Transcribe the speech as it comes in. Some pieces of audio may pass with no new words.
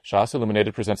Shas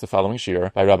Illuminated presents the following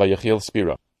shir by Rabbi Yechiel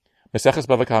Spira. Meseches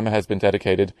Bava Kama has been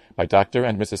dedicated by Dr.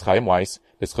 and Mrs. Chaim Weiss,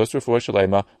 B'schus Refuah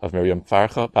Shalema of Miriam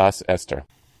Farcha Bas Esther.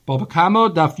 Bava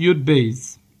Kama Daf Yud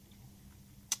Beis.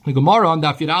 The Gemara on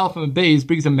Daf Yud Aleph and Beis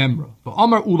brings a memra. For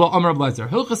Amar Ula Amar Blazer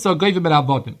Hilchasa Goyve Ben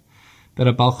Avodim. That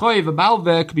a Balchoy a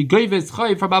Balve could be Goyve is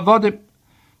Choy from Avodim.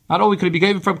 Not only could it be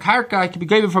Goyve from Karka, it could be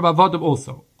Goyve from Avodim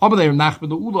also. Amar Leir Nachman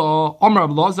the Ula Amar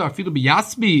Blazer Afilu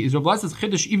B'Yasmi is Rav Blazer's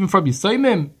Chiddush even from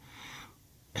Yisayimim.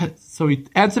 So he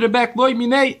answered it back, Loi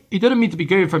Minei, he didn't mean to be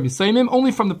given from Yisayimim,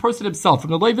 only from the person himself.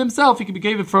 From the Leiv himself, he could be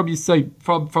given from Yisayim,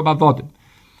 from Avodim.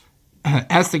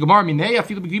 As the Gemara Minei, I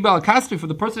feel be al Kaspi, for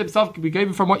the person himself can be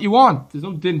given from what you want. There's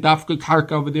no din dafka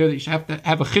karka over there that you should have to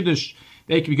have a chiddush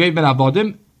that you can be given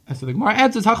Avodim. And so the Gemara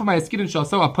answers, Hachamai Eskidin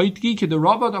Shaso Apoitki, Kid the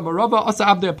Rabba, Amarabba, Asa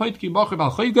Abde Apoitki, Machri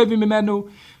Balchoy Gavim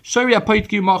Mimenu, Shari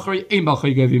Apoitki, Machri, Ein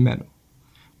Balchoy Gavim Mimenu.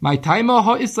 My timer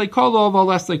ha is like kola or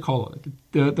less like kola.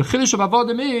 The chiddush of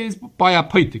avodim is by a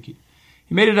poitiki.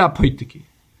 He made it a poitiki.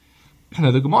 Now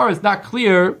the Gemara is not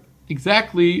clear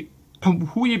exactly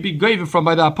who you be given from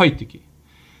by the poitiki.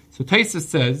 So Taisus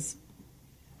says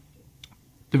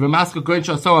the Ramaska goin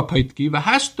shaso a poitiki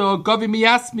v'hashto gavi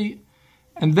miyasmi,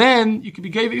 and then you can be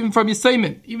given even from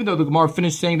Yisayimim. Even though the Gemara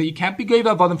finished saying that you can't be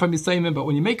given avodim from Yisayimim, but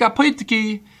when you make a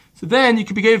poitiki, so then you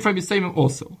can be given from Yisayimim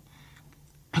also.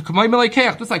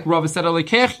 Just like Rav said,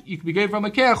 you can be given from a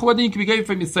keach, or then you can be given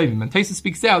from Yisayimim. And Taisa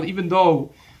speaks out, even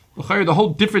though the whole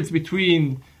difference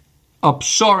between a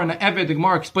pshar and an eved, the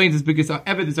Gemara explains, is because an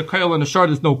eved is a koil and a shar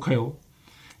is no koil.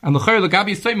 And the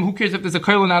gabi Yisayimim, who cares if there's a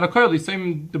koil or not a koil?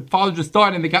 Yisayimim, the father just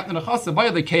died and they got in a chasa by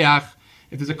the keach.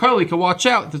 If there's a koil, he can watch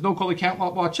out. If there's no koil, he can't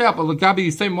watch out. But the gabi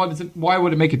Yisayimim, why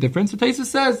would it make a difference? So Taisa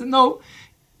says, no,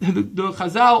 the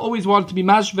Chazal always wanted to be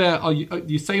mashveh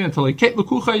Yisayimim until they kept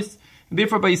l'kuchais. And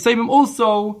therefore, by Yisayimim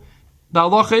also, the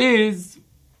halacha is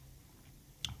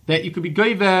that you could be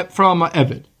goyve from an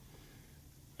eved.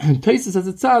 And Taisus says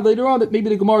it's sad later on that maybe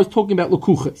the Gemara is talking about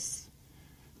lukuches.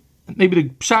 Maybe the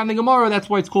pshat in the Gemara, that's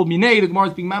why it's called minei. The Gemara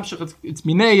is being mamshach, it's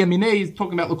minei, and minei is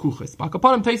talking about lukuches. But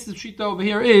Kapanim Taisus' shita over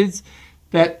here is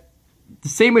that the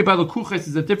same way by lukuches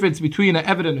is a difference between an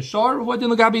eved and a shar, what in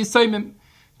the gabi Yisayimim.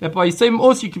 That by Yisayimim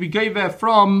also you could be goyve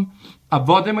from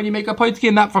avodim when you make a poitki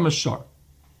and not from a shar.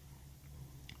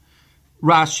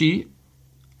 Rashi,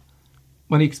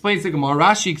 when he explains the Gemara,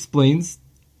 Rashi explains,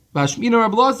 Rabbi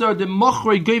Lazar is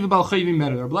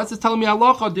telling me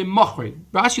halacha de machri.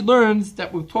 Rashi learns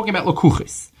that we're talking about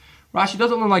lakuchis. Rashi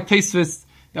doesn't learn like Taisvis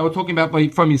that we're talking about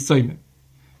from Yisayimim.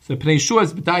 So Pnei Shua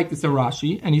is b'daik this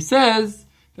Rashi, and he says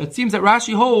that it seems that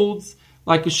Rashi holds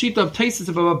like a shita of Taisvis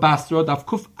of Bava Basra, daf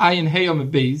kuf ayin hey on the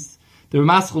base, the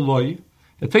Ramaschal loy.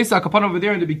 The Taisvis Akapan over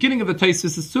there in the beginning of the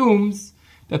Taisvis assumes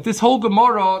that this whole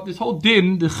Gemara, this whole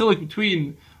din, the chilik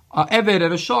between Eved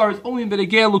and a shar is only in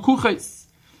Benegei Lukuches.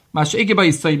 Mash'ege by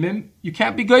Yisayimim, you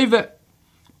can't be goyve.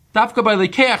 Dafka by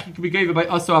Lekeach, you can be goyve by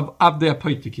Aso Avdei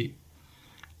Apoitiki.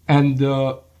 And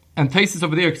Taisus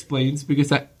over there explains, because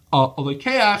that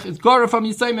Lekeach is Gara from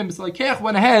Yisayimim. So Lekeach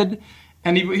went ahead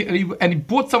and he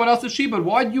bought someone else's shibud.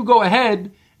 Why did you go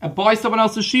ahead and buy someone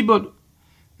else's shibud?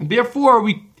 And therefore,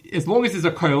 as long as there's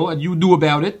a koil and you knew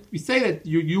about it, we say that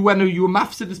you were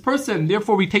mafsid this person,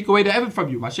 therefore we take away the Eved from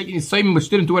you. Mashiach Yisayimim, which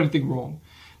didn't do anything wrong.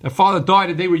 Their father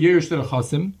died and they were Yerush to the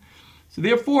Chasim. So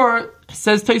therefore,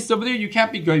 says Taissus over there, you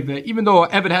can't be goyve. Even though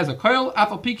Eved has a koil,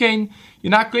 afal pikein,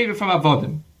 you're not goyve from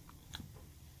avodim.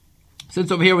 Since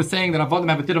over here we're saying that avodim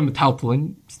have a din of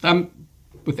metaltalin,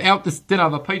 without this din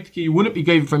of a paitki, you wouldn't be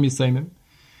goyve from Yisayimim.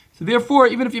 So therefore,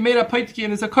 even if you made a paitki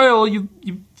and there's a koil,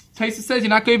 Taissus says you're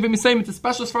not going to be saying it's a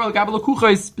special for the Gabal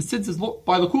Lakuchas, since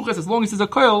by Lakuchas, as long as there's a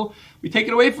koil, we take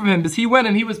it away from him. Because he went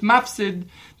and he was mafsid,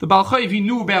 the Baal Chayiv, he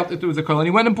knew about that there was a koil, and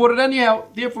he went and bought it anyhow,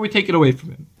 therefore we take it away from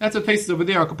him. That's what Taissus over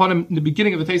there, upon him in the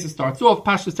beginning of the Taissus starts off,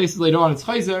 Pashtus Taissus later on, it's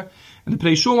Chayzer, and the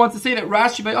Pnei Shua wants to say that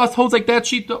Rashi by us holds like that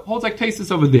sheet, holds like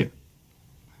Taissus over there.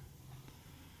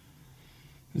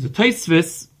 There's a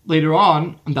Taisvis later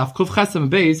on Daf Kuf Chesem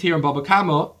Beis, here in Bava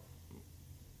Kama,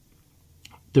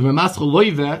 the Ramaschal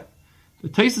Loive, the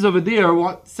Taisus over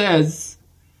there says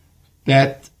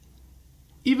that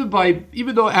even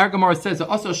though Argamar says that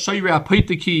also Shayra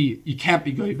Apoitiki you can't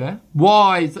be goyve.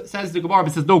 Why? Says the Gemara,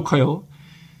 but says no koil.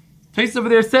 Taisus over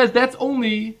there says that's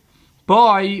only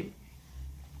by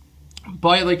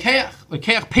Lekeach.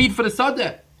 Lekeach paid for the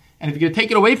sadeh, and if you're going to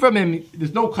take it away from him,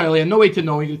 there's no koil and no way to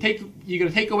know. You're going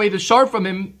to take away the shar from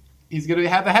him. He's going to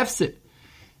have a hefset.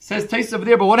 Says Taisus over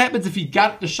there, but what happens if he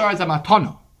got the shar as a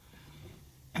matana?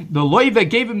 The loive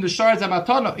gave him the shar as a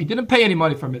matana. He didn't pay any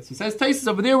money from it. So says Taisus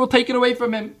over there, we'll take it away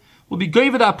from him. We'll be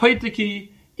goyve the apoitiki,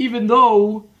 even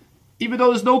though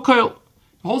there's no koil.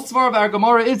 The whole svar of our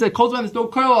Gemara is that when there's no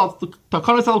koil of the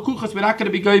takanas al kuchas, we're not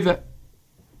going to be goyve.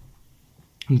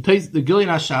 And the Gillian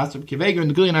Hashas, or Kiveger and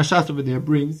the Gillian Hashas over there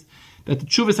brings that the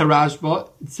Chuvas HaRashba,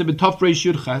 Sibin Tov Reish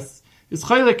Yud Ches, is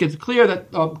chaylik. It's clear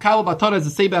that Kal Batara is the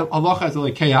same halacha as a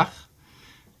lekeach,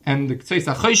 and the Tzeis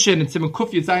HaChayshin and Sibin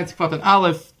Kuf Yud Zayin Tzifat and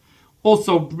Aleph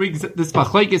also brings this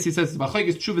machlekes. He says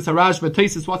machlekes Chuvas HaRashba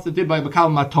Teisus what's the did by Bakal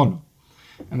Matonu,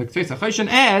 and the Tzeis HaChayshin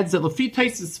adds that Lefi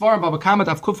Teisus Svarim Bava Kama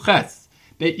Av Kuf Ches,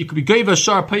 that you could be gave a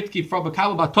shar paitki from a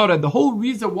Bakal Batara. The whole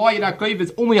reason why you're not gave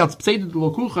is only out Pseided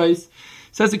Lokuchais.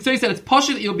 Says the Ktei that it's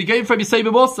poshut you'll be given from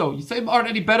Yisayim also. Yisayim aren't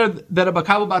any better than a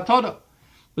Bakal Batara.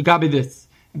 Legabi this.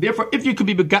 And therefore, if you could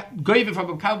be given from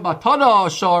a Bakal Batara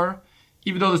shar,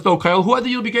 even though there's no Kail, who other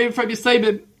you'll be given from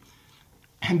Yisayim?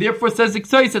 And therefore says the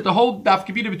Ktei that the whole daf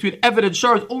kavita between Eved and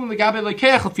Shar is only Legabi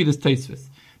Lekeach Lefidus Teisvis.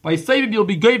 By Yisayim you'll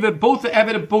be given both the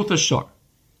Eved and both the Shar.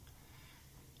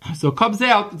 So it comes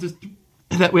out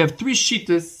that we have three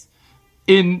shitas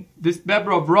in this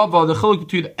member of Rava, the chiluk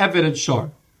between Eved and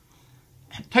Shar.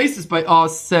 Taisus by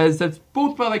us says that's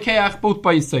both by Lekeach, both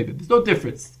by Yisayim. There's no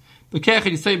difference. Lekeach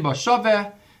and Yisayim are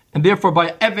Shaveh, and therefore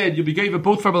by Eved you'll be given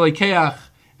both from Lekeach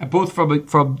and both from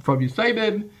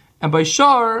Yisayim, and by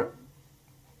Shar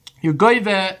you're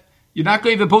not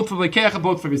given both from Lekeach and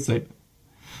both from Yisayim.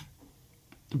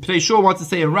 The Pnei Shor wants to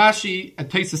say in Rashi, and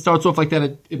Taisus starts off like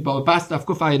that in Balabasta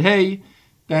Kufay Hey,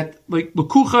 that like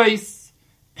Lekuchais,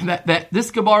 that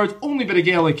this Gemara is only by the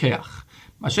Geil Lekeach.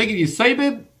 Mashegin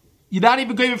Yisayim, you're not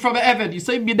even given from an Eved. You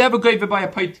say you never given by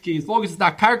a Paitki. As long as it's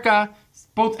not Karka,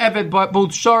 both Eved,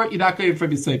 both Shar, you're not given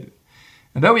from Yisayim.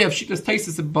 And then we have Shittas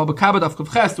Taisus in Bava Kama Av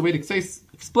Kuf, the way the Ktei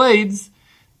explains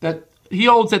that he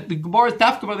holds that the Gemara is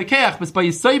Dafka by the Keach, but by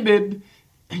Yisayim,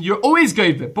 you're always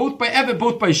given, both by Eved,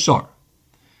 both by Shar.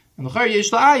 And the Chari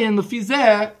Yesh La'ayin, the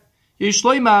Fizeh, Yesh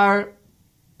Loimar,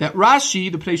 that Rashi,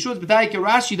 the Pnei Shur B'daik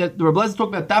Rashi, that the Rabbi is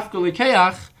talking about Dafka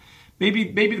Lekeach,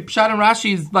 maybe the Pshat and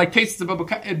Rashi is like cases about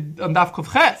Daf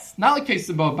Kuf Ches, not like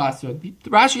cases about Basra.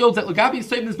 Rashi holds that Lagabi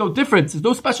Yisayim there's no difference. There's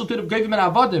no special thing of Gavim and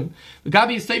Avodim.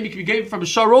 Lagabi Yisayim can be given from a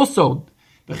Shar also.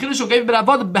 The Chiddush of Gavim and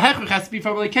Avodim Behechrich has to be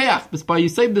from Lekeach. But by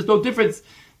Yisayim there's no difference.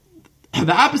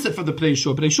 The opposite from the Pnei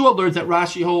Shur. Pnei Shur learns that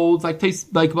Rashi holds like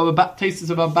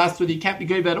cases of Basra that you can't be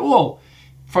given at all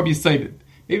from Yisayim.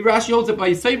 Maybe Rashi holds that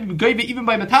by Yisayim be given even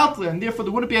by Metaltla, and therefore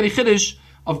there wouldn't be any Chiddush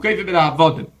of Gavim and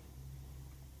Avodim.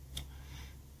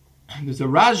 There's a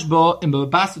Rashba in the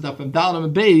Basra from Dalam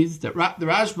and Beis that the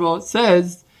Rashba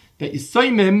says that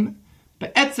Yisayimim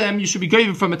be'etzem you should be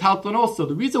given from Metalton also.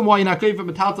 The reason why you're not given from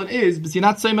Metalton is because you're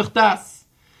not Soymech Das.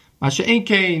 Masha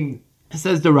Ein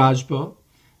says the Rashba,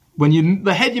 when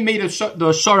the head you made the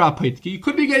Shara Paitki, you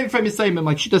could be given from Yisayimim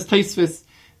like Shitas Taisvis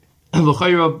and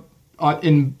L'chayra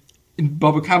in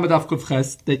Bava Kama Av Kuf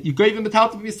Ches that you gave him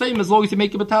Metalton from Yisayim as long as you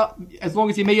make it as long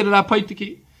as you made it a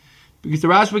Paitki. Because the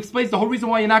Rashba explains the whole reason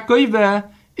why you're not goyve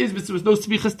is because there was no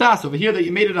Sbichas Das. Over here that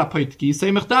you made it a Paitki, you say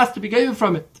Mechdas to be given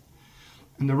from it.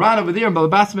 And the Ran over there in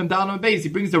Balabasim and Down on Beis, he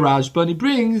brings the Rashba and he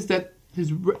brings that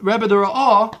his Rebbe the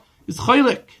Ra'ah is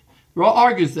Chaylik. Ra'ah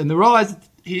argues, and the Ra'ah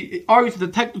he argues to the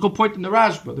technical point in the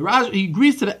Rashba. The Rashba he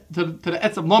agrees to the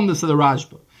Etzam Lomnus of the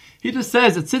Rashba. He just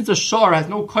says that since a Shar has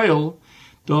no Koil,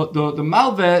 the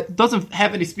Malveh doesn't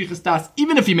have any Sbichas Das,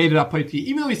 even if he made it a Paitki.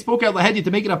 Even though he spoke out Lahedi to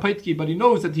make it a Paitki, but he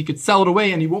knows that he could sell it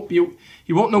away and he won't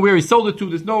know where he sold it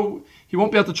to. He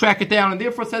won't be able to track it down, and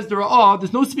therefore says the Ra'ah,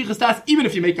 there's no Sbichas Das even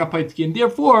if you make a Paitki, and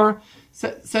therefore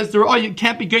says the Ra'ah, you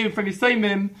can't be given from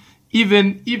Yisayimim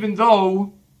even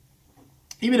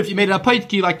if you made it a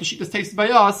Paitki, like the Shittas tasted by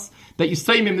us, that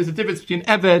Yisayimim there's a difference between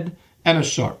Eved and a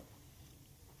Shar.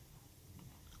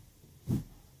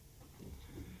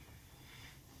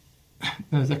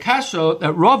 There's a kasha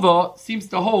that Rava seems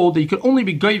to hold that you could only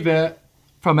be goyve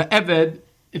from an Eved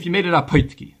if you made it a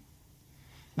Paitki.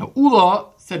 Now Ula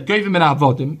said goyve min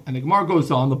avodim, and the Gemara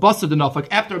goes on, the Basa the Nafak,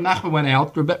 after Nachman went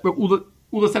out,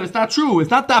 Ula said it's not true,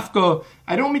 it's not Dafka,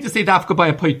 I don't mean to say Dafka by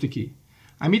a Paitki.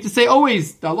 I mean to say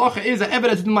always, the halacha is that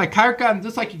Eved is in like Karka, and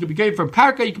just like you could be goyve from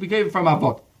Karka, you could be goyve from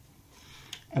Avod.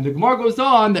 And the Gemara goes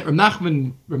on that Rav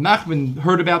Nachman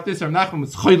heard about this, Rav Nachman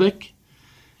was Chaylik,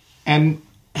 and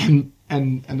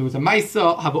there was a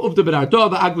Maisa, have a Uvda ben Arda,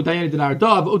 Agvu Dayani den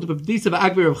Arda, have a Uvda ben Disa,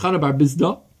 Agvu Rav Chana bar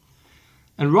Bizda.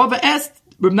 And Rava asked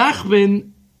Rav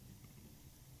Nachman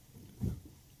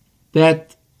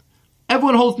that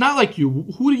everyone holds not like you.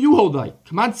 Who do you hold like?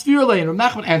 Come on, Spira, and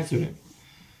Rav Nachman answered him.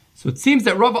 So it seems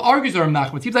that Rava argues with Rav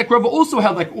Nachman. It seems like Rava also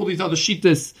held like all these other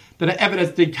shittas that are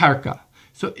evidence dig karka.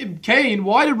 So in Cain,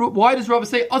 why does Rava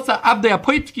say Asa Abdei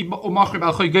Apoitki Umachrim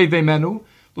Al Choy Gei Menu?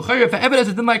 If the evidence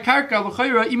is in my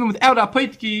karka, even without a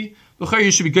paitki,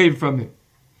 you should be given from him.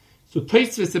 So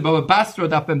Tosfos in Bava Basra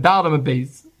Daf Ben Dalam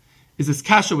Beis is this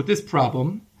kasha with this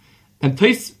problem, and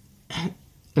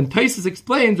Tosfos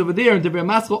explains over there in Devrei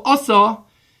Maskal Asa.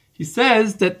 He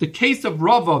says that the case of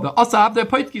Rava, the Asa Abdei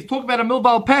Poitki, is talking about a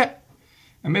milbal peh.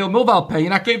 A milbal peh, you're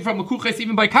not going from a kuches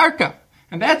even by karka.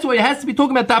 And that's why it has to be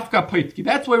talking about dafka poitki.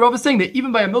 That's why Rava is saying that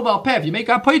even by a milbal peh, if you make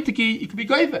a poitki, it could be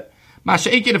goivet. Masha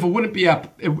Eikin, if it wouldn't be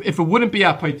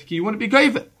a poitki, you wouldn't be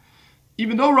goivet.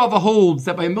 Even though Rava holds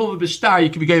that by a milva b'shtar, you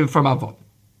could be goivet from avod.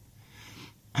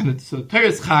 And so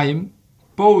Teres Chaim,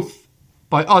 both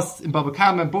by us in Bava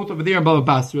Kama and both over there in Bava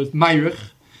Basra, is Mayrich,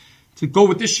 to go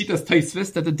with this sheet as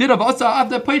Tosfos, that the din of Asa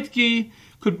Avda Poitki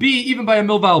could be even by a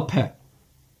milbal peh.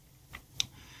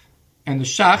 And the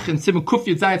Shach in Simon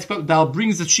Kufiyat Zayin Dal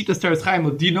brings the sheet as Teres Chaim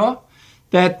Ladina,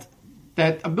 that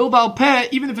a milbal peh,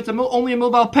 even if it's only a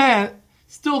milbal peh,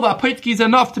 still the Poitki is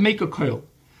enough to make a koil.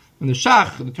 And the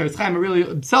Shach, the Teres Chaim really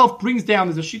himself brings down,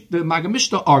 there's a sheet, the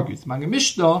Magamishta argues.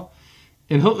 Magamishta,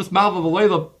 in Hilchos Malva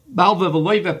V'loiva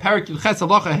Parak Yilches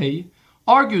Halacha Hei,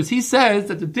 argues, he says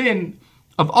that the din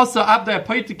of Asa Abda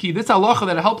Poitiki, this halacha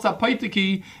that helps out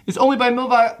Poitiki, is only by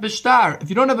milva b'shtar. If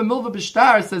you don't have a milva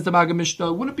b'shtar, says the Maggid Mishnah,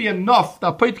 it wouldn't be enough.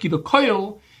 The Poitiki, the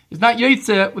koil, is not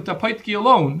yotze with the Poitiki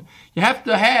alone. You have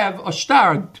to have a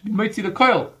shtar to be mitzi the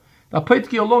koil. The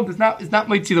Poitiki alone is not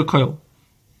mitzi the koil.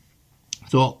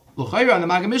 So l'chayra on the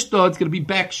Maggid Mishnah, it's going to be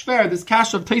back shver. This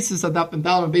kash of Tosfos Adap and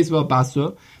Dalam and Beis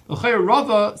Basra. L'chayra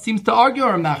Rava seems to argue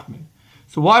on Nachman.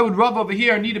 So why would Rav over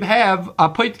here need to have a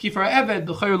poitki for a eved?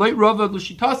 The chayyur leit Rav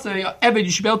l'shitase eved, you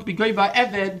should be able to be goy by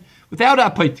eved without a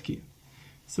poitki.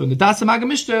 So in the Das Maggid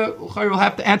Mishnah, chayyur will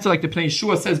have to answer like the Pnei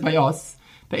Yeshua says by us.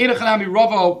 The Eidachanami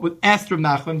Rav would ask Rav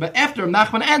Nachman, but after Rav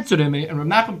Nachman answered him, and Rav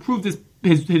Nachman proved his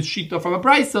shita from a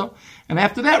brisa, and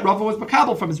after that Rav was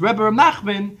makabel from his Rebbe Rav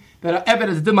Nachman that eved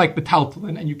is a din like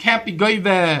betaltalin, and you can't be goy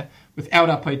without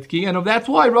a poitki, and that's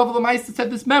why Rav Lamaisa said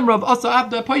this memra of Asa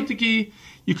Abda Poitki.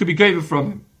 You could be given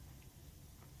from him.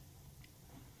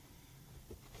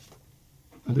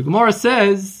 And the Gemara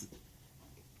says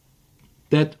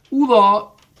that Ula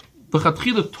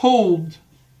v'chatchila told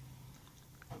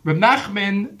Reb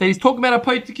Nachman that he's talking about a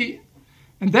poitiki,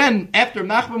 and then after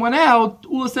Reb Nachman went out,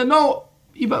 Ula said no.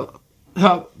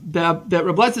 That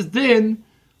Reb Lezer's din,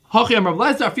 Hachiyam Reb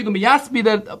Lezer, Afilu Miyasmi,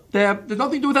 that there's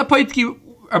nothing to do with that poitiki.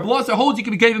 Reb Lezer holds you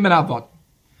can be given an avod.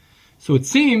 So it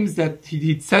seems that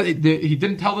he said he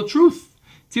didn't tell the truth.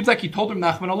 It seems like he told him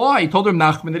Nachman a lie. He told him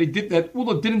Nachman that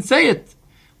Ula didn't say it.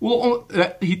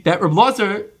 That Reb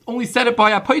Lezer only said it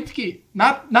by a poitki,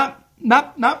 not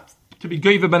to be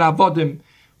given ben avodim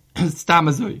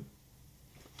stamazoi.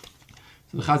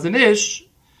 So the Chazon Ish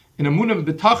in Amunim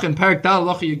B'Tachin Parak Dal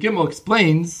Lachi Yagimel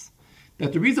explains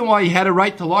that the reason why he had a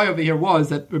right to lie over here was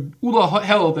that Ula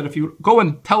held that if you go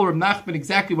and tell Reb Nachman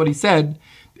exactly what he said,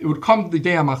 it would come to the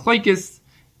day of Machlekes,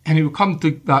 and he would come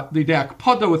to the day of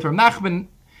Akpada with Reb Nachman,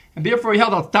 and therefore he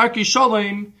held out Darki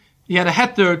Shalom, he had a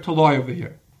heter to lie over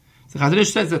here. So Chazon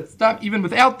Ish says that even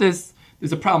without this,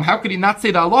 there's a problem. How could he not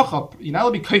say the halacha? You're not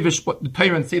allowed to be kovish the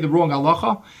Torah and say the wrong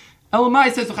halacha.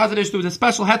 Elamai says to Chazon Ish, there was a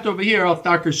special heter over here of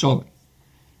Darki Shalom.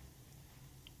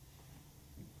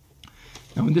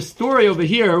 Now in this story over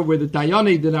here, where the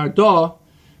Dayani, the Narda,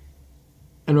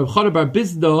 and Rav Chana Bar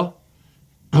Bizda,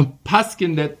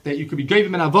 paskin that you could be gavim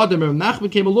and avodim, Rav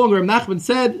Nachman came along, Rav Nachman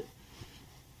said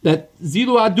that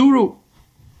Zilu Aduru.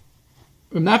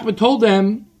 Rav Nachman told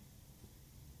them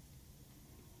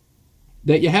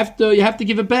that you have to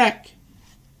give it back.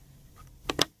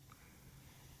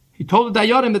 He told the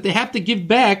Dayanim that they have to give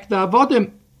back the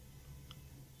avodim.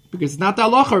 Because it's not the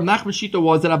halacha. Rav Nachman's shita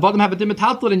was that avodim have a dimet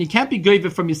haltlin, and you can't be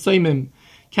gavim from Yisayimim.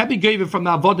 Can't be gavim from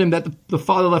the avodim that the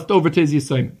father left over to his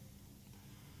Yisayimim.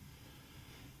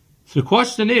 So the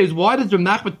question is, why does Rav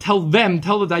Nachman tell the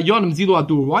Dayanim Zilu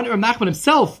Adur? Why didn't Rav Nachman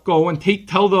himself go and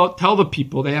tell the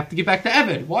people they have to give back the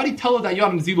Eved? Why did he tell the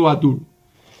Dayanim Zilu Adur?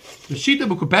 The Shita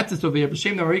B'Kubetzis over here,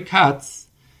 B'Shem Namari Katz,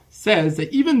 says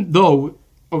that even though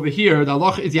over here the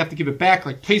halacha is you have to give it back,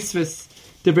 like Tosfos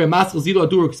Divrei Maskal Zilu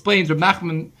Adur explains, Rav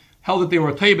Nachman held that they were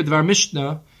a Toyah B'Dvar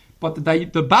Mishnah, but the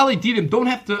Balei Dinim don't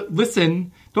have to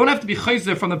listen, don't have to be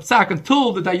chayzer from the Psak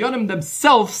until the Dayanim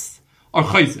themselves are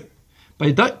chayzer.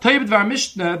 By Toyah B'Dvar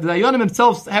Mishnah, the Dayanim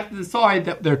themselves have to decide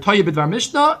that they're Toyah B'Dvar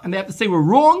Mishnah, and they have to say we're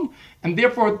wrong, and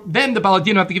therefore then the Balei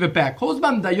Dinim have to give it back.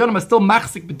 Kozman, the Dayanim are still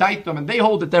machzik b'daitom, and they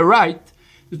hold that they're right.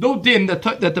 There's no din that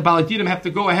the Balei Dinim have to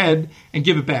go ahead and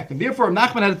give it back. And therefore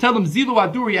Nachman had to tell them, Zilu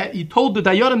Aduri, he told the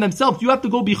Dayanim themselves, you have to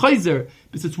go be chayzer,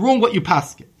 because it's wrong what you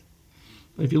paskin.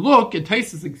 But if you look at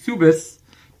Tosfos and Ksubis,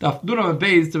 Daf Dunam and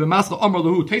Beis, the Maskal Amar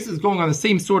Lahu, Tosfos is going on the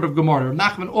same sort of Gemara.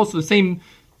 Nachman also the same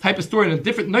type of story in a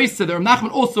different noise that Rav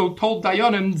Nachman also told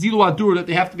Dayanim Zilu Adur that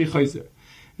they have to be chayzer.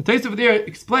 The Tais over there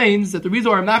explains that the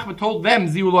reason why Rav Nachman told them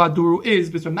Zilu Aduru is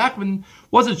because Rav Nachman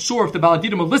wasn't sure if the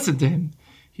Baladinim would listen to him.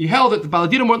 He held that the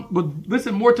Baladinim would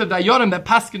listen more to Dayanim that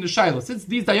paskin the Shaila. Since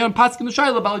these Dayanim paskin the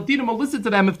Shaila, Baladinim will listen to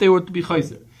them if they were to be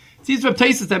chayzer. It seems from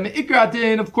Tais that Me'ikra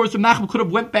Adin, of course, Rav Nachman could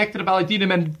have went back to the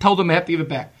Baladinim and told them they have to give it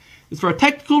back. It's for a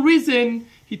technical reason.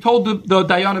 He told the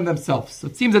Dayanim themselves. So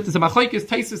it seems that there's a machlokes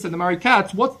Taisus and the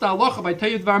Marikats. What's the halacha by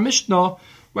Tayid Var Mishnah?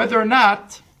 Whether or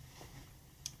not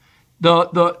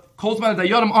the Kolzman and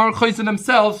Dayanim aren't chayzer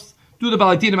themselves, do the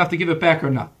Baladinim have to give it back or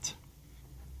not?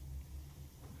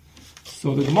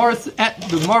 So the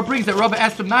Gemara brings that Rabbi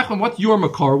asked him, Nachman, what's your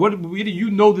makar? Where do you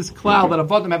know this cloud that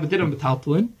Avodim have a din of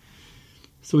metaltalin?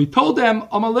 So he told them,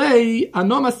 Amalei,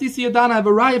 Anom Asisi Yadana, I have a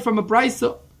raya from a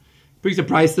brisa. Brings a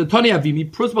price to Tony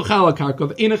Avimi, Prus B'chala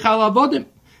Karkov, Ein Echala Avodim.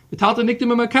 Metalta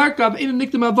Nikdim Amakarkov, Ein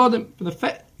Nikdim Avodim.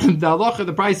 From the halacha,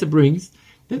 the price brings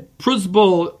that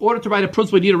Prusbul, in order to write a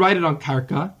Prusbul, you need to write it on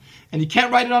Karka, and you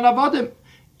can't write it on Avodim.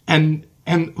 And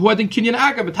who had in Kinyan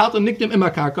Aga, Metalta Nikdim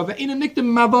Imakarkov, Ein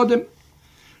Nikdim Avodim.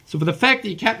 So for the fact that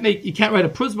you can't write a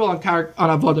Prusbul on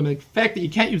Avodim, and the fact that you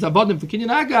can't use Avodim for Kinyan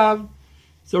Aga,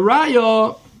 so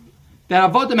Raya,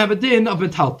 that Avodim have a din of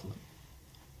Metalta.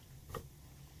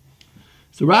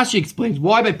 So Rashi explains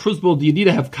why by Prusbul do you need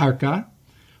to have karka.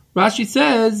 Rashi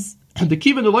says the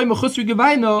kivan the loy mechusri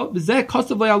gevaino v'zeh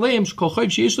kosav le'aleim shkol chayv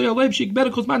sheish le'aleim shikber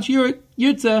kosman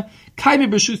sheyirtze kaimi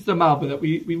b'shus the malva. That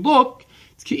we look,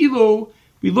 it's keilu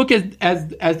we look as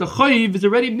the chayv is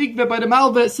already nigve by the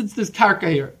malva since there's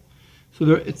karka here. So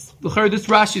this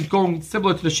Rashi is going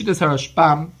similar to the shittas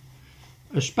harashpam.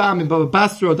 Ashpam in Bava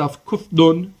Basra daf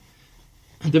kufdun.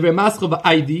 The Remaschov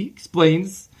Aidi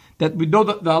explains that we know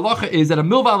that the halacha is that a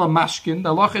milva ala mashkin, the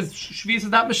halacha is shvius is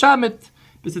not meshamit,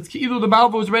 because it's keilu the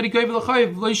malva was already gave the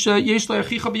chayiv, loisha yesh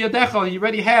le'achicha biyadecha, he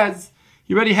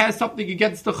already has something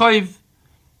against the chayiv.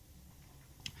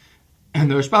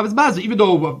 And the Rashbam is bazah, even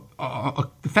though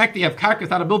the fact that you have karka is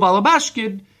not a milva ala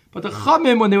mashkin, but the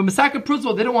chamim, when they were masaker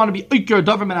prusval, they didn't want to be ikar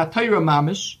doverman at Torah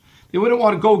mamish. They wouldn't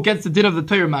want to go against the din of the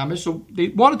Torah mamish, so they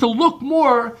wanted to look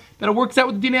more that it works out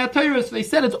with the din of Torah. So they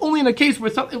said it's only in a case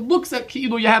where it looks at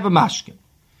keilu you have a mashkin.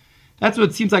 That's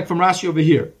what it seems like from Rashi over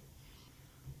here.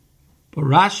 But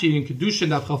Rashi in Kedushin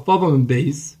that Chafavim and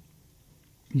Beis,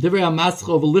 Divrei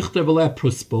HaMaschal v'lichter v'leh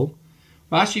pruspel,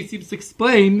 Rashi seems to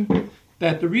explain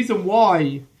that the reason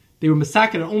why they were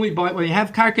massacred only by when you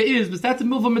have karka is because that's a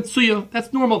milva mitzuya.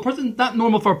 That's normal. Not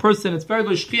normal for a person. It's very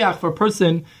shchiach for a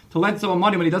person to lend someone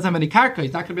money when he doesn't have any karka.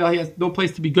 He's not going to be. He has no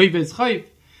place to be goyve his chayv,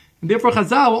 and therefore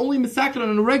Chazal were only massacred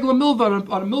on a regular milva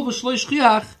on a milva shloi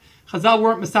shchiach. Chazal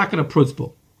weren't massacred on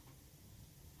pruzbul.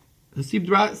 See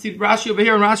Rashi over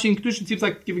here and Rashi in Kedushin seems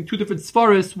like giving two different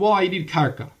svaras why you need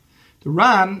karka. The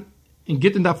Ran in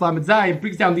Gittin Daf Lamed Zayin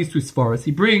brings down these two svaras. He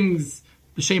brings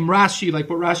the same Rashi like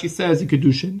what Rashi says in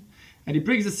Kedushin. And he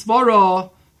brings a svara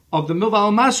of the milva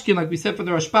al mashkin, like we said from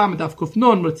the Rashbam and Daf Kuf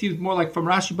Nun, but it seems more like from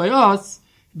Rashi by us.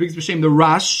 He brings b'shem the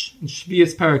Rash in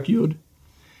Shvius Parak Yud,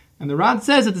 and the Ran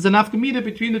says that there's an nafkamina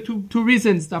between the two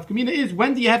reasons. The nafkamina is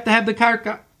when do you have to have the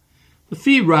karka? The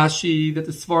fi Rashi that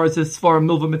the svara is a svara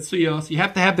milva mitzuya, so you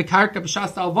have to have the karka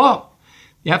b'shas alva.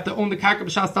 You have to own the karka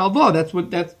b'shas alva. That's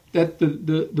the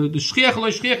shchiach lo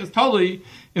shchiach is totally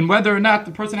in whether or not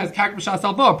the person has karka b'shas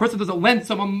alva. A person doesn't lend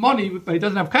someone money, but he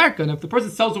doesn't have karka. And if the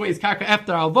person sells away his karka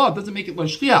after alva, it doesn't make it lo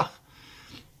shchiach.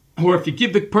 Or if you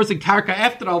give the person karka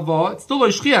after alva, it's still lo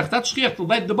shchiach. That's shchiach to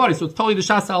lend the money, so it's totally the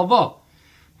shas alva.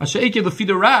 Masha'ike the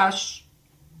fida rash,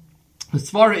 the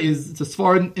svara is it's a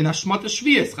svara in Hashmata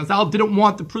Shvius. Chazal didn't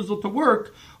want the pruzal to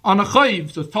work on a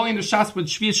chayiv, so it's totally the shas with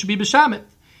Shvius should be b'shamet.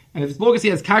 And if as long as he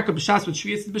has karka b'shas with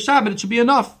Shvius and b'shamet, it should be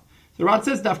enough. The Ran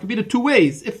says that could be the two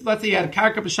ways. If let's say you had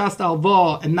karka b'shas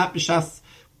alva and not b'shas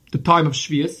the time of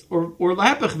Shvius, or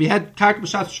lahepech, if you had karka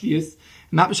b'shas Shvius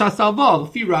and not b'shas alva,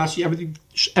 the fi Rashi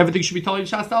everything should be totally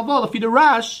b'shas alva. The fi the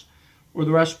Rash or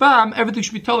the Rashbam everything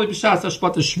should be totally b'shas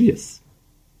Hashmata Shvius.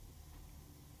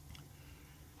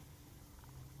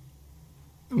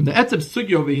 When the etzeb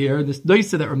sugi over here, this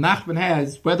doisa that Rav Nachman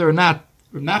has, whether or not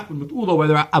Rav Nachman with Ulo,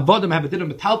 whether Avodim have a din of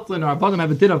metaltlin or Avodim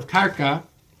have a din of karka.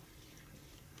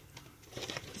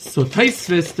 So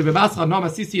Taisvis, the Rebascha Nom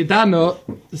Asisi Yadano,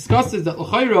 discusses that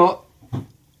l'chayra,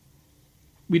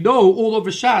 we know all over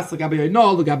Shas, l'gabi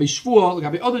Einol, l'gabi Shvuah,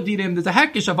 l'gabi other dinim, there's a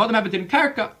hekish Avodim have a din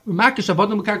karka, l'makish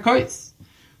Avodim karkois.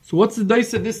 So what's the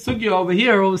doisa this sugi over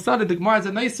here? All of a sudden the Gemara is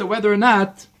a nicer whether or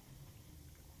not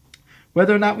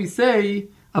we say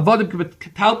Avodim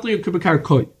k'betaltli or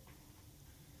k'bekarkoi.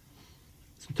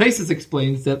 So Taisus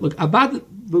explains that look, Avad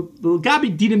the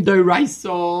Gabi dinim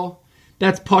doiraiso,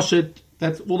 that's poshet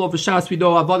That's all over Shas we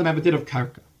know Avodim have a din of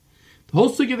karka. The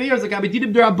whole sugya here is like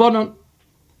Abididim Derabanan.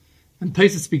 And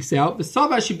Taisa speaks out, the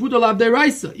Sava Shibud Alav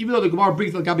Deraisa, even though the Gemara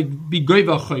brings like Gabi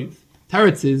Goiva Chayv.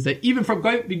 Teretz is that even from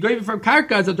Goiva from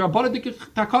karka is a Derabanan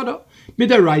Takada.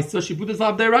 Midaraisa, Shibud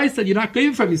Alav Deraisa, you're not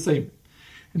Goiva from Yisayim.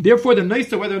 And therefore the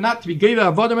Noisa, whether or not to be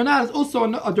Goiva Avodim or not, is also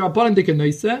a Derabanan Dika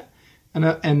Noisa. And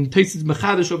Taisa's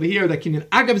Mechadish over here, that Kinyan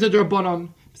Agav is a Derabanan.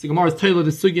 The Gemara is Taylor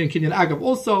the Sugya and Kinyan Agav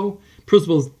also.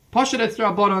 Principles Pasha that's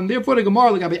Derabanan. Therefore the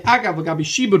Gemara Lagabi Agav, Lagabi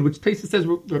Shibud, which Taisa says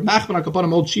Machman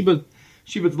Akabanim old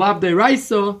Shibud's Lav De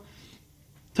Raisa.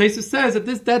 Taisa says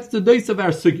that that's the Dois of our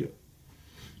Sugya.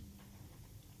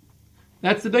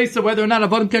 That's the Dois of whether or not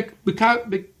Avodim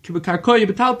Bekarkoy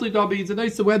Betaltli Dabi is the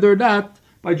Dois of whether or not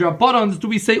by Derabanans do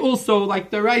we say also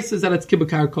like the Raisa that it's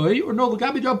Kibekarkoy or no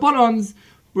Lagabi Derabanans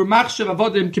we're Machshav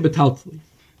Avodim Kibetaltli.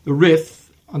 The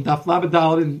Rif on Daf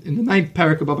Labadal in the 9th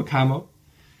parak of Bava Kama.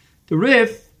 The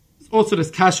Rif is also this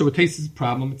kasha with Taisa's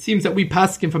problem. It seems that we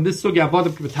paskin from this sugya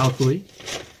avodim kibetaltli,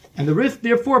 and the Rif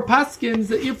therefore paskins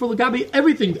that if for lagabi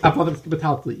everything avodim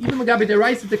kibetaltli, even lagabi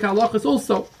deraisa the kalachas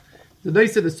also. The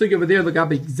Daisa the sugya over there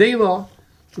lagabi gzela,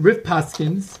 the Rif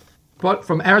paskins, but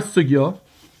from our sugya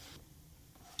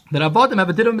that avodim have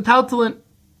a din of metaltalin.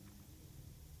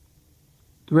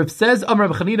 The Rif says, Amar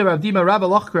B'chanina Rav Dima Rabbi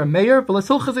Lachker Meir, but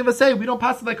let's say we don't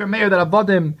pass it like our Meir that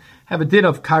Avodim have a din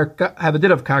of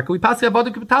karka. We pass it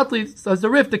Avodim Kibetaltli. So as the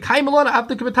Rif, the Kaimalon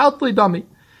Avdim Kibetaltli dummy.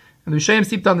 And the Rishonim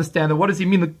seem to understand that. What does he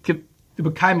mean the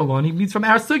Kaimalon? He means from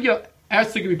our sugya. Our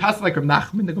sugya we pass it like Rav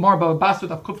Nachman. The Gemara Bava Basra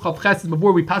of Kuf Chav Ches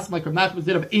before we pass it like Rav Nachman's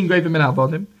din of Ein Gravim and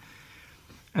Avodim.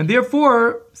 And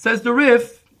therefore says the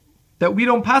Rif that we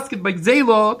don't pass it by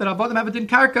Gzela that Avodim have a din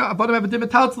karka, Avodim have a din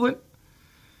metaltlin.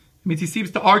 It means he seems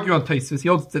to argue on Taisus. He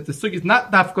holds that the sugi is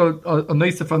not dafka a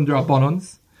neisa from the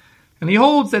Rabbanans, and he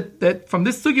holds that from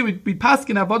this sugi we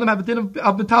paskin Avodim have a din of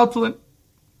metaltalin.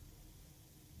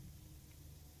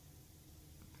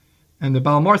 And the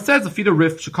Balamar says the feeder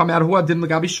Rif should come out of who didn't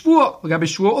Lagabi Shvua. Lagabi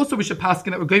Shvua also we should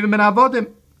paskin that we gave him an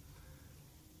Avodim.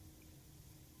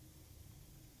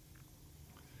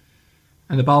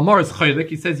 And the Balamar is chaylik.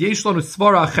 He says Yechiel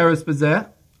svara acheres bezeh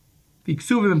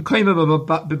v'ksuvim kaima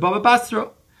b'Bava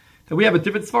Basra. That we have a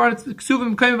different svara, it's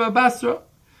ksuvim kaima b'Bava Basra.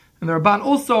 And the Rabban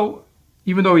also,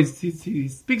 even though he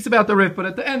speaks about the Rif, but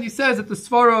at the end he says that the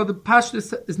svara, the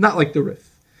Pashtus is not like the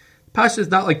Rif. The Pashtus is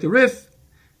not like the Rif.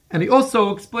 And he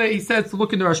also he says to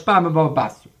look in the Rashbam and Bava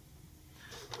Basra.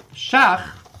 Shach,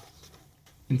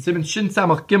 in Simon Shin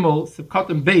Samach Gimel, Sibkat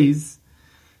Beis,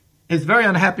 is very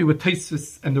unhappy with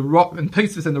Taisvis and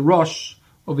the Rosh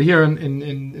over here in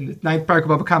the 9th parak of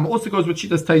Bava Kama. Also goes with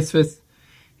Shitas Taisvis.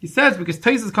 He says because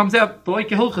Taisvis comes out the like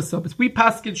Hilchasa, but we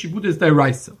paskin Shibuda is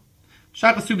Dairaisa.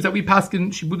 Shach assumes that we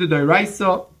paskin Shibuda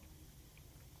Dairaisa,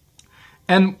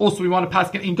 and also we want to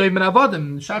paskin Ein Goyim and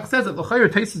Avodim. Shach says that the Chayr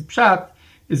Taisvis Pshat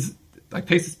is like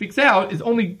Taisvis speaks out is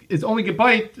only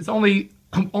gebayit is only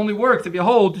works if you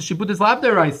hold the Shibuda is Lab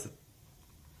Dairaisa.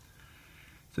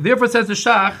 So therefore says the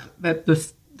Shach that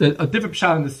a different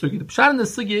pshat in the sugi. The pshat in the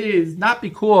sugi is not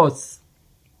because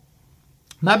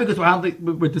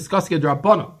we're discussing a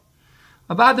drabbanon.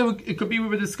 About it could be we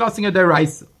were discussing a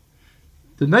deraisa.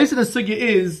 The nice in the sugi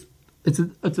is it's a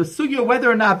sugi whether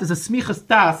or not there's a smichas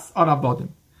das on avodim.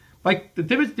 Like the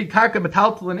difference between karka and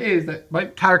metaltalin is that by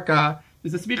karka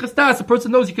there's a smichas das. A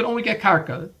person knows you can only get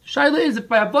karka. Shaila is if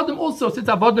by avodim also since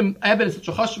avodim eved is such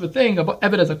a chashuv a thing,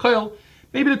 eved as a koil.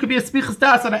 Maybe there could be a smichas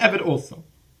das on an eved also.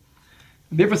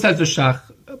 And therefore says the Shach,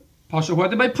 Pasha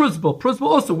Huadin by Pruzbal. Pruzbal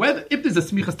also, if there's a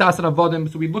smichas das on avodim,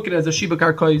 so we look at it as a shiva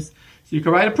karkois, so you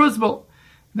can write a Pruzbal.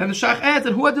 And then the Shach adds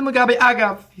that Huadin Lagabi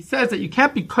Agav, he says that you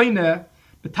can't be koine,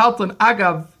 betaltlin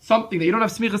Agav, something that you don't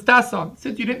have smichas das on,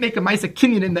 since you didn't make a Maisa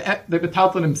Kinyan in the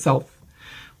betaltlin himself.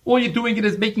 All you're doing it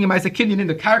is making a Maisa Kinyan in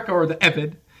the karka or the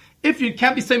eved. If you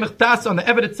can't be semich das on the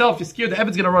eved itself, you're scared the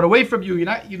eved's going to run away from you. You're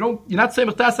not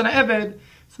semich das on the eved.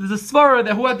 So there's a svara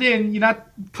that huadin you can't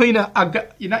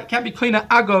be klina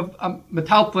agav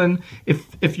metalplin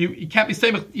if you can't be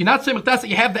semich you're not semich das that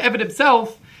you have the eved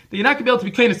himself that you're not going to be able to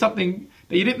be klina something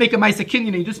that you didn't make a ma'isa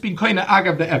kinyan, you're just being klina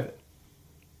agav the eved.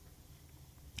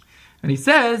 And he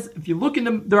says if you look in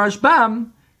the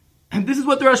Rashbam, and this is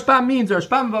what the Rashbam means. The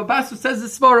Rashbam of Abasu says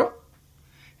this svara.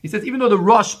 He says, even though the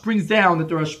Rosh brings down that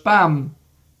the Rashbam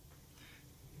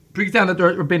brings down that the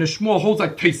Rabbeinu Shmuel holds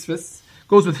like Taisvis,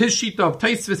 goes with his sheet of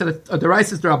Taisvis and the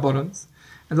Reises Drabbanans,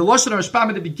 and the Lashon Rashbam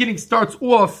at the beginning starts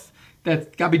off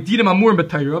that Gabi Dinim Amur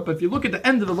B'Tayra, but if you look at the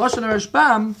end of the Lashon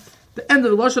Rashbam, the end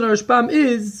of the Lashon Rashbam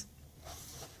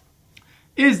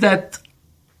is that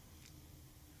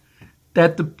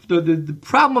the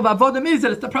problem of Avodim is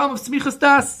that it's the problem of Smichas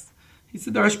Das. He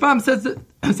said the Rashbam says the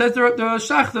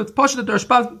Shach, the Pasha that the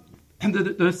Rashbam, and the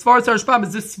Svaras Rashbam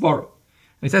is this Svara. And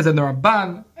he says that the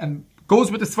Ramban, and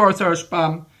goes with the Svaras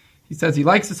Rashbam, he says he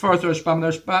likes the Svaras Rashbam,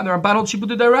 the Ramban holds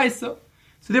Shibuda Deraisa.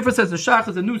 So therefore says the Shach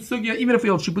is a new sugya, even if we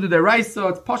hold Shibuda Deraisa,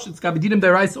 it's Pasha, it's Gabidinim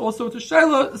Deraisa, also it's a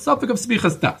Shaila, a suffix of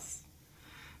Smichas Das.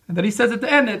 And then he says at the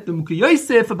end that the Muki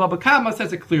Yosef of Bava Kama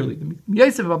says it clearly. The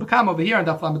Yosef of Bava Kama over here on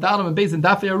Daf Lamadalim and Beis and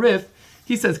Daf Yarif,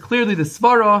 he says clearly the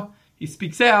Svara, he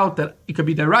speaks out that it could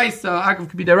be Deraisa, Agav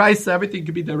could be Deraisa, everything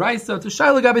could be Deraisa, to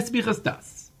Shaila Gabi Smichas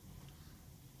Das.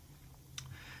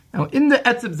 Now in the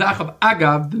Etzeb Zach of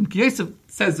Agav, the Muki Yosef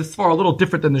says the Svara a little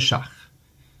different than the Shach.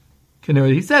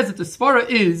 He says that the Svara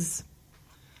is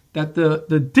that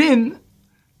the din,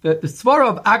 that the Svara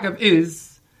of Agav is,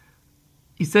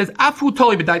 he says, Afu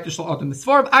toli b'daita shel Adam. The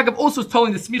Svar of Agav also is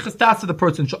telling the smichas das of the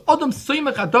person. Adam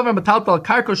soimach adavar metaltal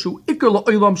karka shu ikar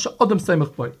la'olam she'adam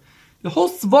soimach boy. The whole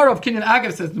Svar of Kinyan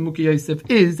Agav, says the Muki Yosef,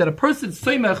 is that a person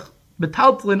soimach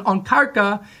metaltalin on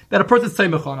karka that a person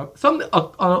soimach on. Some a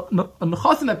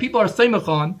nechasim that people are soimach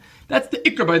on, that's the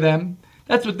ikar by them.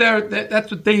 That's what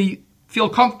they feel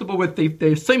comfortable with. They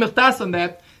soimach das on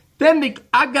that. Then the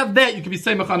Agav that you can be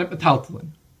soimach on it metaltalin.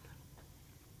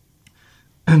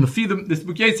 And this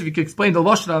Muki Yosef, you can explain the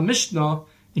Lashon Mishnah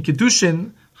in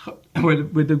Kedushin, where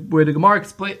the Gemara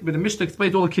explains, where the Mishnah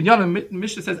explains all the Kinyanim. The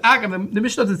Mishnah says Agav. The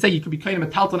Mishnah doesn't say you could be kind of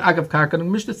a talton Agav karka. The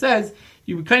Mishnah says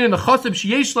you be kind of a chasib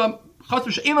sheyesh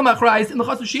she'ein lam achrayis and the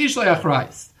chasib sheyesh la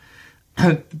achrayis.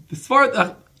 The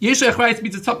Svar yesh la achrayis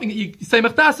means it's something that you say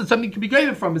mechtas and something you can be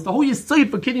graven from. It's the whole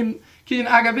yisod for Kinyan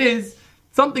Agav is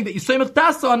something that you say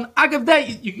mechtas on. Agav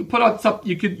that you can put out something.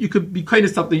 You could be kind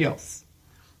of something else.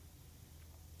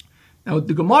 Now,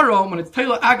 the Gemara, when it's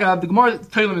Taylor Agav, the Gemara is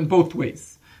Taylor in both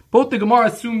ways. Both the Gemara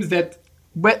assumes that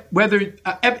whether, if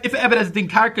an Eved has a din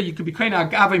karka, you could be kind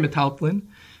of Agavai metaltlin.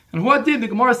 And what did the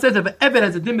Gemara says if an Eved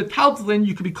has a din metaltlin,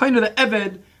 you could be kind of the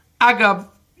Eved Agav,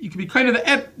 you could be kind of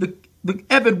the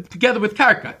Eved together with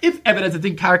karka. If Eved has a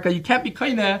din karka, you can't be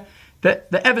kind of the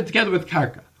Eved together with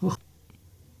karka.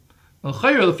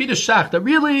 That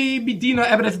really be dina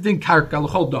Eved has a din karka,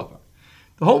 l'chol davar.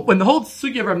 When the whole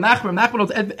sugya of Rav Nachman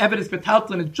holds evidence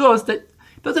betaltlin, it's just that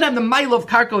it doesn't have the mile of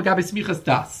karka gabi smichas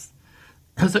das.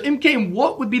 So imkein,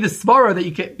 what would be the svara that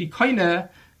you can be koine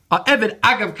eved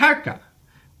agav karka?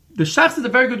 The shach is a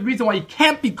very good reason why you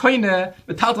can't be koine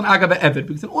betaltlin agav eved,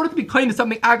 because in order to be koine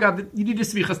something agav, you need the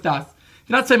smichas das. If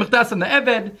you're not saying das on the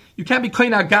eved, you can't be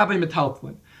koine agav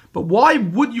metaltlin. But why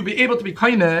would you be able to be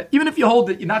koine, even if you hold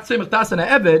that you're not saying das on the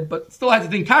eved, but still has a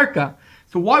din karka?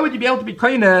 So why would you be able to be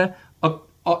koine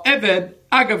or Eved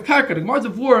Agav Karka? The Gemara's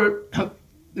of war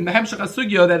in the Hemshach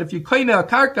Asugya that if you koine a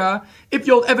karka, if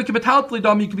you hold Eved Kibetaltli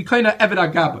Dom, you can be koine Eved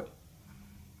Agav.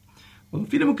 Well,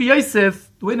 the Muki Yosef,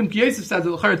 the way the Muki Yosef says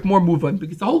it's more moving,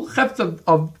 because the whole chefs of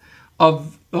the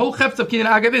whole chefs of Kinyan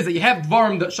Agav is that you have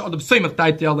dvarim that shad of soimach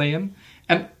daiti aleim,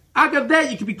 and Agav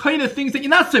that you can be koine things that you're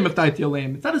not soimach daiti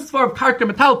aleim. It's not a svar of karka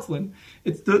metaltlin.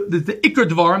 It's the ikar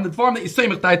dvarim, the dvarim that you say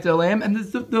mechtai aleim, and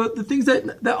there's the things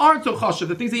that aren't so chashav,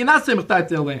 the things that you're not saying mechtai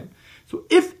aleim. So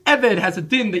if Eved has a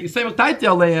din that you say mechtai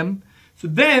aleim, so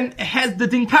then it has the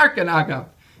din karka and agav.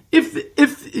 If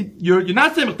you're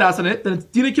not saying mechtas on it, then it's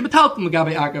din kibetalton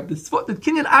l'gabe agav. The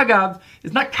Kinyan agav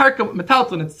is not karka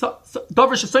metalton. It's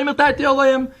davar shesay mechtai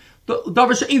aleim,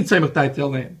 davar she'ain say mechtai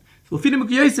aleim. So if you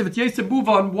Muki Yosef, it's Yosef move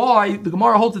on why the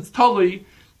Gemara holds its tali.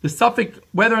 The suffix,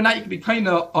 whether or not you can be kind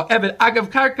of Eved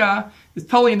Agav Karka, is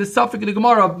totally in the suffix of the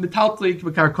Gemara of Metaltli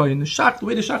K'Karkoy. And the Shach, the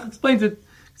way the Shach explains it,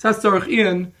 says Tzarech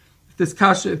Ian, if this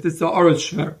Kasha, if this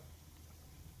Aros Shver.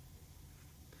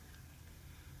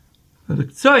 The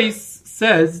Tzais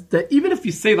says that even if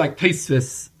you say like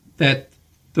Taisvis, that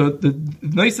the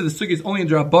nice of the Sugi is only in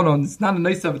Rabbanon, it's not a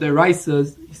nice of their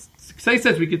Raisas, Tzais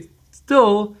says we could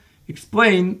still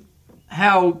explain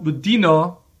how the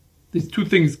Dina, these two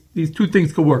things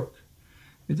could work.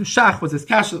 The Shach was his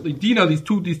kasha that Dina, these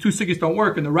two sugis don't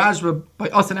work, and the Rajva by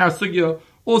us and our sugya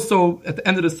also at the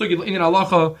end of the sugya in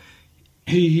halacha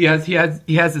he has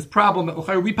this problem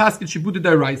that we pass in shibuda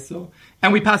deraisa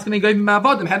and we pass in gavim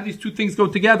ma'avadim. How do these two things go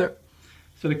together?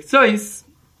 So the Ksais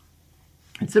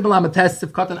in similar test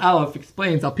of Katan Aleph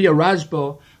explains Al Pia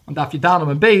Rajba on Daf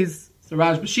Yidanim and Beis. So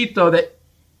Rajba Shito that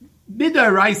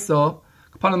midaraisa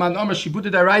upon the man Omer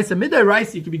shibuda deraisa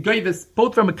midaraisa you can be gavis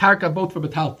both from a karka, both from a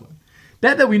taltlin.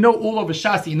 That we know all over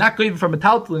Shasi, you're not gavis from a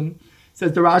taltlin,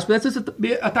 says the Rajba. That's just a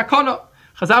takana.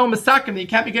 Chazal Masakim, that you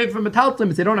can't be given from a taltlin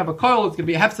because they don't have a coil, it's going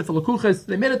to be a hefsef for lakuchas.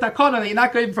 They made a takana that you're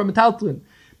not given from a taltlin.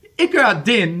 Ikar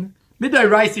adin, midai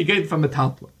rice you gave from a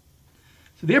taltlin.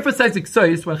 So therefore says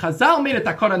Iksois, when Chazal made a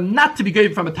takana not to be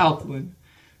given from a taltlin,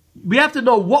 we have to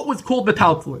know what was called the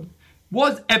taltlin.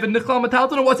 Was Eved Nichlal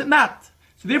Metalton or was it not?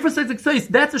 So therefore says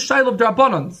that's a shaila of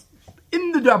Drabanans.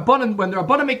 In the Drabanan, when the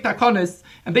Rabbanan make Takanis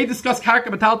and they discuss Karka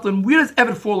Metalton, where does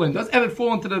Eved fall in? Does Eved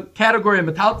fall into the category of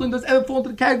Metalton? Does Eved fall into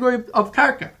the category of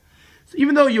Karka? So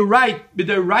even though you're right,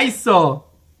 B'dei Raisa,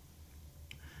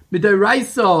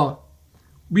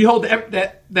 we hold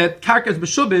that Karka is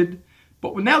B'shubid,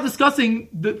 but we're now discussing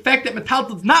the fact that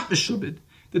Metalton is not B'shubid.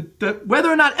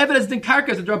 Whether or not Eved is in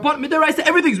Karka is a Drabanan, B'dei Raisa,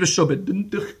 everything's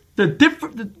B'shubid.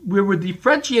 We would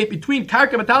differentiate between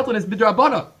Karka Metalton as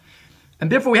B'drabanan.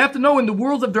 And therefore we have to know in the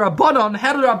worlds of the Rabbanon,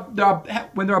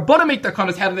 when the Rabbanon make their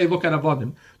konas, how do they look at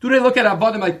Avodim? Do they look at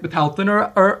Avodim like Metalton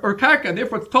or Karka? And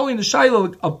therefore it's totally in the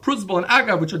Shaila of Pruzbal and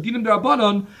Agav, which are Dinim the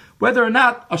Rabbanon, whether or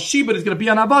not a Shibud is going to be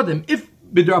on Avodim. If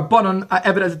the Rabbanon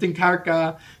Eved as a thing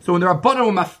Karka, so when the Rabbanon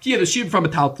were mafkia the Shibud from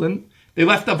Metalton, they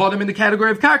left Avodim in the category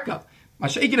of Karka.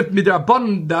 Masha'ekin if the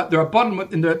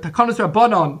Rabbanon in the Takanas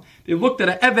Rabbanon, they looked at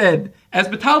an Eved as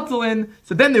Metaltalin,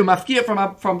 so then they were mafkia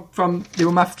they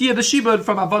were mafkia the Shibud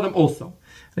from Avodim also.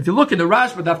 And if you look in the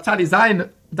Rashba, Daf Tzadi Zayin of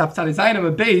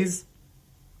Beis,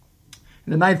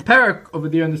 in the 9th parak over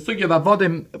there in the Sugya of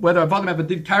Avodim, whether Avodim ever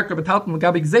did Karka Metaltalin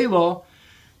Gabik Zelo,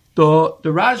 the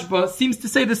Rashba seems to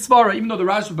say the Svara, even though the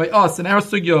Rashba by us and our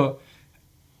Sugya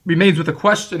remains with a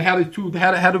question: how could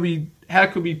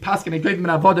we paskin a great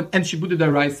man avodim and shibudu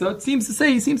deraisa? It seems to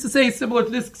say similar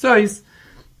to this choice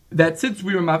that since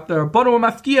we were the rabbanon were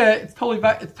mafkia, it's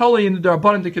totally in the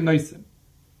rabbanon to kenoisim.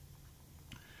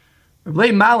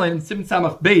 Rabbi Malin in Simon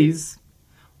Samach Beis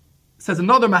says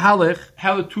another mahalech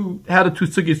how the two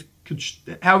sugis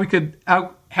how we could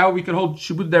hold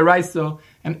shibudu deraisa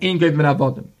and ein great man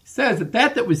avodim. He says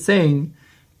that we're saying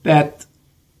that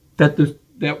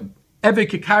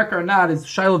Eved Kikarka or not is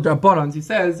Shiloh Drabanans. He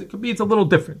says it's a little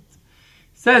different.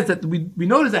 He says that we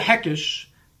know there's a Hekish,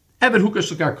 Eved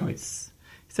Hukash Lakarkois.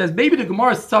 He says maybe the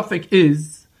Gemara's suffix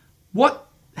is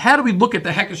how do we look at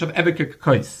the Hekish of Eved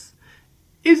Kikarkois?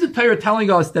 Is the Torah telling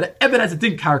us that Eved has a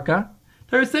din Karka?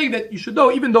 Torah is saying that you should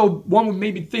know, even though one would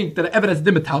maybe think that Eved has a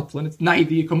din Metaltlin, it's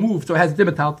 90, it can move, so it has a din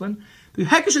Metaltlin. The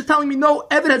Hekish is telling me no,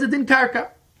 Eved has a din Karka.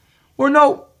 Or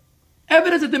no,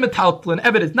 Eved has a din Metaltlin,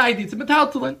 Eved is 90, it's a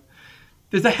Metaltlin.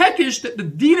 There's a hekish that the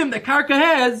dinim that Karka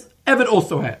has, Eved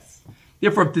also has.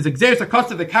 Therefore, if there's a gzeres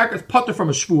hakasa, the Karka is potter from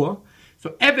a shvua.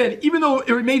 So Eved, even though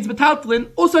it remains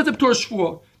metaltlin, also has a p'tor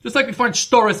shvua. Just like we find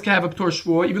shtoris can have a p'tor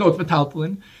shvua, even though it's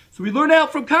metaltlin. So we learn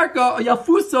out from Karka, a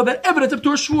yafusa, that Eved has a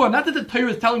p'tor shvua. Not that the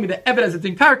Torah is telling me that Eved has a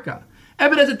din Karka.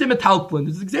 Eved has a din metaltlin.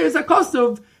 There's a gzeres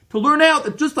hakasa to learn out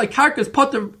that just like Karka is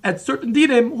potter at certain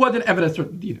dinim, who has an Eved at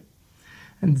certain dinim.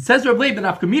 And it says Rabbi, the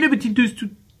nafkamina between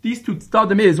these two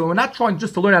tzadim is when we're not trying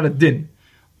just to learn how to din.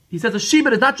 He says a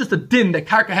shibud is not just a din that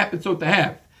Karka happens so to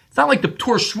have. It's not like the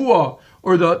p'tur shvua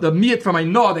or the miyat from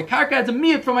Ainah. The Karka has a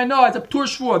miyat from Ainah, it's a p'tur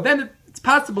shvua. Then it's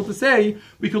possible to say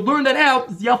we could learn that out.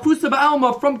 It's yafusa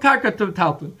ba'alma from Karka to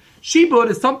Metaltlin.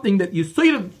 Shibud is something that you say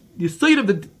of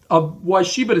why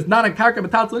shibud is not a Karka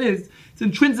Metaltlin is it's an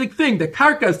intrinsic thing. The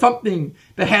Karka is something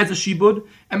that has a shibud,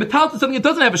 and Metaltlin is something that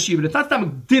doesn't have a shibud. It's not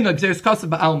some din of gzeres kasav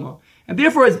ba'alma. And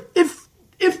therefore, as if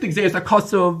the gzeres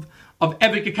hakasa of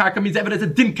Eved Karka means Eved as a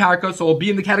din Karka, so it'll be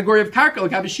in the category of Karka,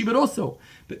 like Abba Shibud also.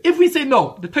 But if we say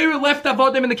no, the Torah left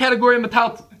Avodim in the category of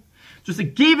Metaltlin, just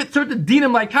it gave it certain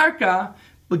dinim like Karka,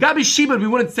 but Gabi Shibud, we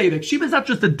wouldn't say that. Shibud is not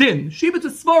just a din. Shibud is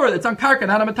a svara that's on Karka,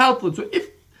 not a Metaltlin. So if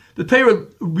the Torah,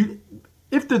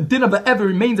 if the din of the Eved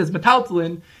remains as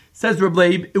Metaltlin, says Reb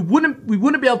Leib, we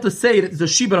wouldn't be able to say that there's a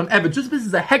Shibud on Eved. Just because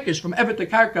it's a hekish from Eved to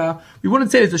Karka, we wouldn't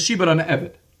say there's a Shibud on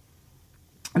Eved.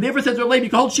 And therefore says Reb Leib, you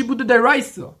can hold Shibud to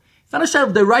deraisa. It's not a shayla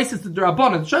of deraisa to the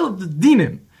Rabbanan, it's a shayla of the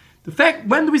dinim. The fact,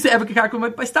 when do we say Eved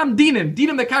Karka? By stam dinim.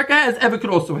 Dinim that Karka has, Eved could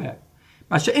also have.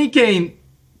 Masha'ekein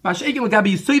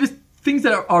l'gabi yisoid, things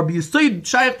that are yisoid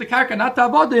shayach to Karka, not to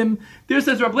Avodim, there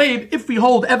says Reb Leib, if we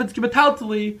hold Eved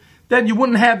Kibataltali, then you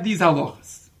wouldn't have these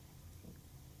halachas.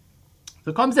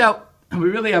 So it comes out, and we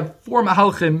really have four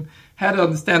mahalchim how to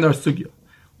understand our sugya.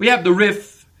 We have the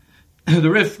Rif. The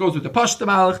Rif goes with the Pashta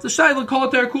Malach, the Shaila,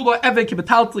 Kolater, Kula, Eved,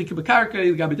 Kibataltli,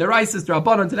 Kibakarka, Gabi Deraisis, the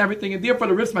Rabbanans, and everything, and therefore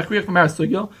the Rif's Machriach from our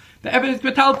sugya. The Eved is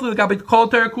Kibataltli, Gabi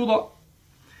Kolater, Kula.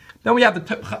 Then we have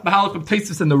the Mahalach of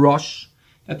Taisus and the Rosh,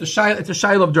 that it's a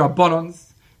Shaila of the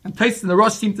Rabbanans, and Taisus and the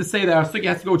Rosh seem to say that our sugya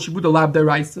has to go with Shibud Lab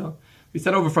Deraisa. We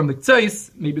said over from the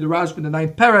Tzais, maybe the Rajb in the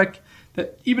 9th parak,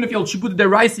 that even if you hold Shibud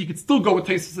Deraisa, you could still go with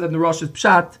Taisus and the Rosh's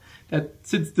Pshat, that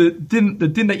since the din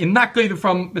that you're not going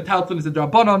from Metalton is a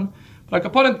Rabbanon, like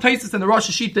upon Taisus and the Rosh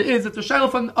Hashita is, it's a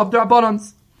Shaila of the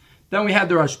Rabbanans. Then we had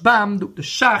the Rashbam, the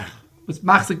Shach, was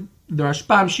Machzik, the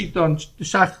Rashbam Shita, and the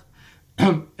Shach,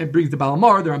 it brings the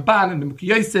Balamar, the Ramban, and the Mukhi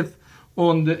Yosef,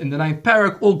 in the 9th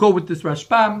parak, all go with this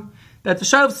Rashbam. that's a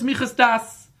shaila of smichas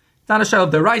das. It's not a shaila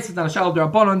of the rice, it's not a shaila of the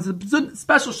rabbanon. It's a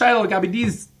special shaila gabi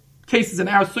these cases in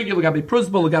our sugya, gabi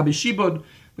pruzbul, gabi shibud,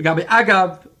 gabi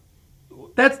agav.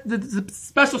 That's the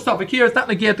special stuff here. It's not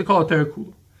negiyah to call it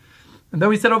terakula. And then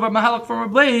we said over Mahalak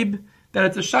from Rabbi that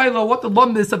it's a shaila what the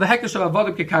lumdis of the hekesh of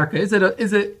avodim kekarka is.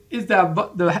 Is the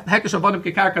hekesh of avodim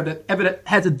kekarka that Eved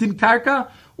has a din karka,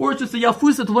 or it's just a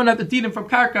yalfusa to learn out the dinim from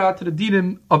karka to the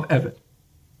dinim of Eved.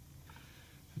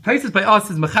 The places by us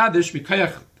is mechadish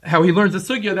mikayach how he learns the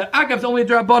sugya that agav is only a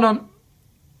drabanan.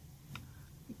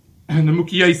 And the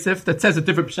Muki Yosef that says a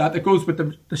different pshat that goes with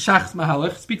the Shach's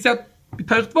Mahalach speaks out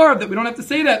that we don't have to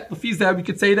say that. Lefiz that we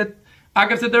could say that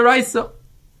Agav's a deraisa.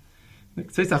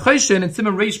 It says Achoshin and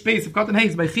Simon Reish Beis of Cotton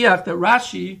Hayes by Chiach that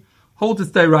Rashi holds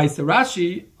its deraisa.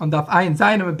 Rashi on Daf Ayin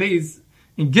Zayin and Beis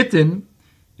in Gittin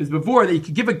is before that you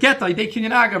could give a get like they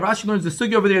Kinyan Agav. Rashi learns the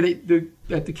sugi over there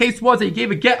that the case was that he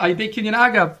gave a get like they Kinyan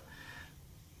Agav.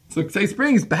 So Ksei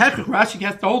brings Behechach Rashi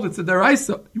has to hold it's a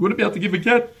deraisa. You wouldn't be able to give a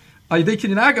get like they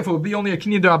Kinyan Agav. It would be only a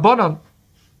Kinyan Derabanan.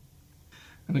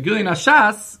 And the Gilin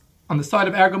Ashas on the side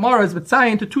of Ergamara is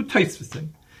Mitzayin to two Taisvisim.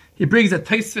 He brings a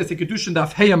Taisvis, a Kedushin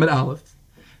Daf Heyam at Aleph.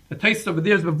 The Taisvis over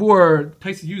there is before,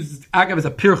 Taisvis uses Agav as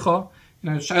a Pircha,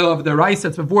 Shaila of the Raisa,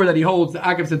 it's before that he holds the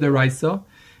Agav as the Raisa.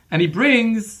 And he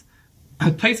brings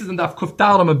Taisvis and Daf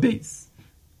Kuftalam Abeis.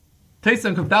 Taisvis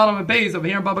and Kuftalam Abeis over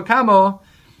here in Bava Kama,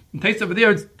 and Taisvis over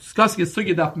there is discussing a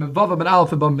Sugi Daf Mevava and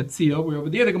Aleph and Metzia, where over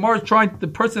there the Gemara is trying, the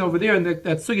person over there in that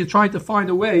Sugi is trying to find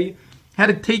a way had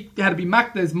to be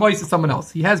makna his mois to someone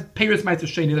else. He has Peiris Meister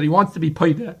Sheni that he wants to be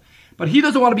paida, but he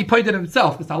doesn't want to be paida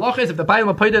himself. Because the halacha is if the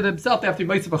Bailam paida himself, they have to be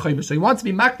mois of a chaymish. So he wants to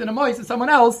be makna a mois to someone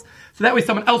else, so that way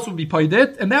someone else will be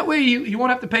paida, and that way he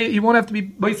won't have to pay. He won't have to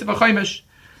be mois of a chaymish.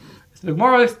 So the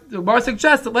Gemara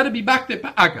suggests that let it be makna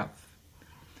agav.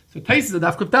 So Taisus of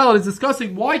Daf Kuftal is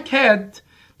discussing why can't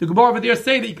the Gemara over there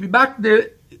say that you can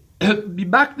be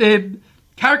makna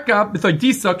karka b'thoy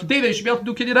disa kedei you should be able to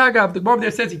do kinyan agav. The Gemara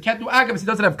there says he can't do agav because he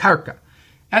doesn't have karka.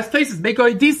 As Taisus make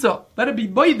a disa, let it be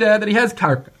boy there that he has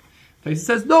karka. Taisus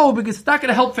says no because it's not going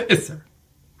to help for iser.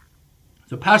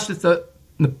 So Pashtus the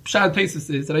Pshat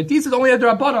Taisus is that disa is only a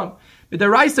drabanan, but the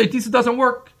Raisa disa doesn't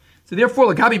work. So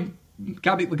therefore lagabi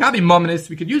mominus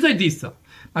we could use a disa.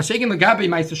 Mashakin lagabi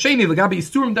ma'aser sheni lagabi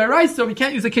isturim deraisa we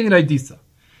can't use a kinyan disa.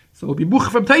 So it'll be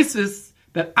buch from Taisus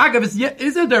that Agav is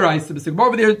a deraisa. But the Gemara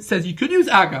over there says you could use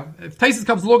Agav. If Taisus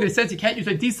comes along and he says you can't use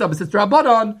a disa, but it's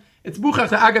Rabbanon, it's buchach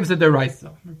that Agav is a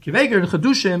deraisa. Kiveger and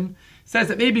Chedushim says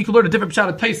that maybe you could learn a different pshat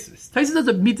of Taisus. Taisus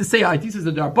doesn't mean to say disa is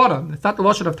a Rabbanon. It's not the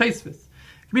lashon of Taisus.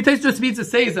 Taisus just means to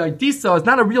say that disa is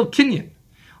not a real kinyan.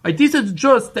 Disa is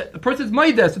just that the person's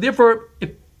maidah. So therefore,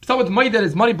 if someone's maidah,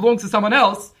 his money belongs to someone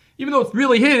else, even though it's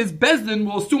really his, Bezdin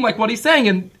will assume like what he's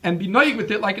saying and be noyig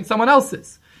with it like it's someone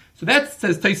else's. So that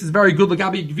says Tais is very good.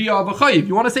 Lagabi gvia of a chayiv.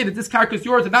 You want to say that this karka is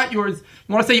yours and not yours.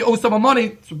 You want to say you owe someone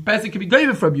money, so Bezdin can be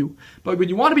given from you. But when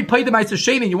you want to be paid the ma'aser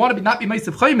sheni, you want to be not be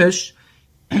ma'aser chaimish,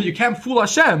 you can't fool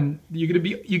Hashem. You're gonna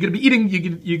be eating.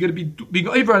 You're gonna be being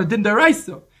over on a din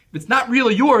deraisa. If it's not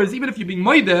really yours, even if you're being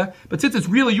moide, but since it's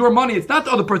really your money, it's not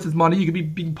the other person's money. You could be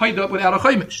being paid up without a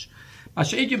chaimish.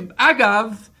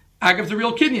 Agav's a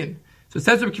real kinyan. So it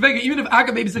says even if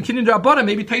Agav maybe it's a kinyan d'Rabbanan,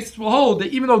 maybe Taisus will hold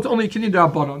that even though it's only a kinyan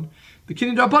d'Rabbanan, the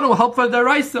kinyan d'Rabbanan will help for the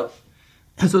Raisa.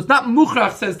 So it's not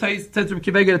muchrach, says Rabbi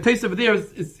Kivega. The Taisus over there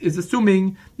is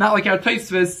assuming, not like our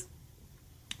Taisus,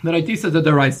 that Aitisa is a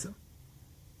deraisa.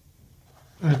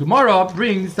 Gemara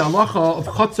brings the halacha of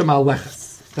Chotzer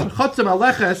Maleches. That Chotzer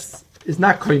Maleches is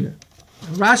not koine.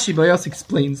 Rashi by us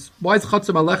explains why is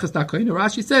Chotzer Maleches not koine.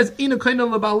 Rashi says, "Ina koine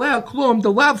lebaleh klum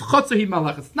the lav Chotzer hi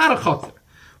Maleches." It's not a Chotzer.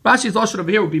 Rashi's lashon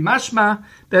over here would be mashma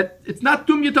that it's not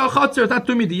tumya to a Chotzer, it's not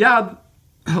tumya diyad,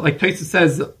 like Taisus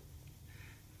says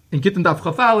in Gittin Daf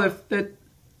Chaf Aleph that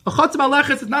a Chotzer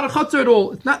Maleches is not a Chotzer at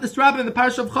all. It's not this rabbi in the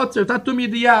parish of Chotzer. It's not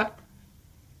tumya diyad.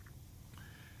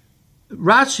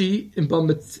 Rashi in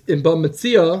Bava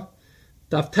Metzia,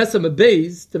 Daf Tesam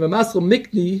Abeis, the Mamasel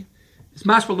Mikni is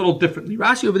mashma a little differently.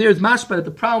 Rashi over there is mashma that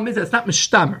the problem is that it's not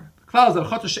mishtamer. The klal is that a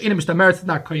Chotzer she'ena mishtamer, it's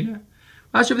not koine.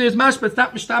 Rashi over there is mashma, it's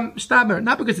not mishtamer,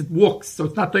 not because it walks, so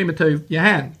it's not doing to your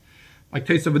hand. Like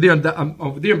Tais over there in Bava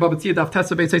Metzia, Daf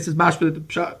Tesam Abeis says mashma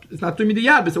that it's not doing the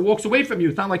yad, but it walks away from you.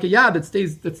 It's not like a yad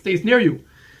that stays near you.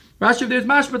 Rashi, if there's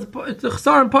mashma, it's a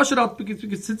chsar and push it out because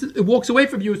it walks away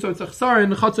from you, so it's a chsar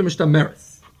and chatzar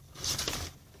mishtameres.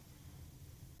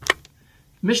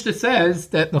 Mishnah says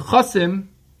that the chasim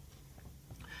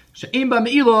she'im ba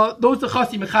meila, those the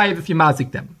chasim mechayev if you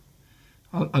mazik them.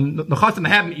 The chasim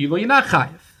have meila, you're not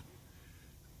chayev.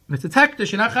 If it's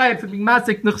hektish, you're not chayev for being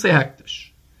mazik nuchse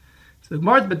hektish. So the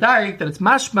Gemara is bedayik that it's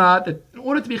mashma that in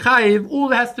order to be chayiv,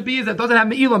 all it has to be is that it doesn't have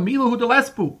me'ilah. Me'ilah hu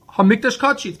delespu. Ha-mikdash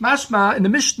kachi. It's mashma in the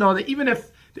Mishnah that even if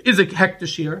there is a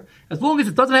hektish here, as long as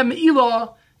it doesn't have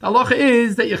me'ilah, the halacha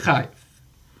is that you're chayiv.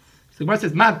 So the Gemara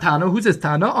says, Mad Tana, who says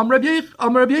Tana? Rabbi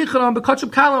Yechiel, but Kachub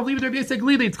Kalam, leave it Rabbi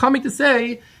Yechiel. It's coming to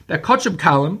say that Kachub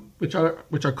Kalam, which are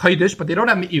Kaidish, but they don't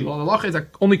have me'ilah. The halacha is that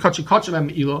only Kachub have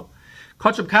me'ilah.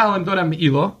 Kachub Kalam don't have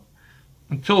me'ilah.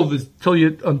 Until you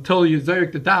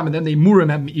zayrik the dam, and then they murim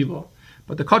have me'ilah.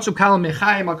 But the kachub kalam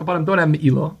mechayim al kapanim don't have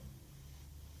me'ilah.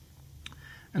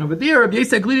 And over there, Rabbi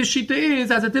Yisrael Glidi's shita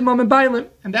is as a dimam and bailim,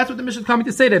 and that's what the Mishnah is coming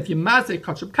to say, that if you masek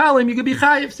kachub kalim, you can be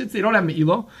chayiv since they don't have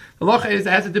me'ilah. The lacha is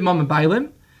as a dimam and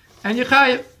bailim, and you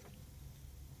chayiv.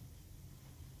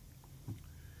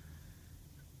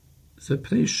 So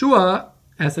Pnei Yeshua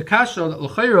as a kasha that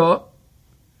l'chayra.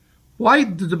 Why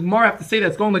does the Gemara have to say that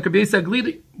it's going like Rabbi Yisrael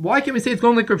Glidi? Why can't we say it's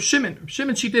going like Rabbi Shimon? Rabbi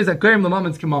Shimon's shita is that Gerim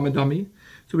L'Maman's K'mam Dami.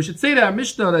 So we should say that our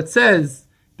Mishnah that says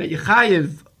that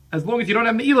Yechayev, as long as you don't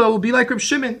have Me'ilah, will be like Rabbi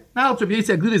Shimon. Now it's Rabbi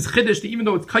Yisrael Glidi's Chiddush, even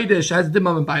though it's Kaidish, it has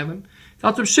Dimam and Bailim. It's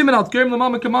also Rabbi Shimon, it's Gerim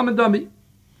L'Maman K'mam Dami.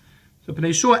 So Pnei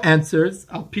Yeshua answers,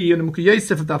 Al Pi, and Mukha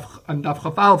Yosef, and Daf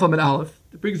Chafal from an Aleph,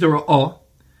 that brings a Ra'ah.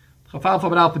 Chafal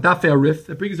from an Aleph, Daf Arif,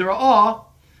 that brings a Ra'ah,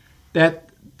 that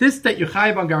this that you're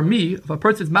chayiv on garmi, if a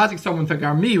person is mazik someone for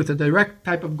garmi with a direct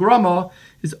type of grama,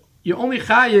 is you're only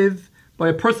chayiv by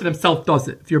a person himself does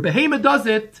it. If your behemoth does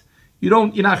it, you're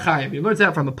not chayiv. You learn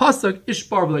that from the pasuk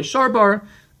ishbar v'lei sharbar,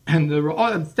 and the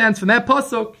Ra'ah stands from that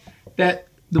pasuk that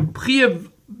the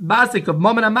chayiv mazik of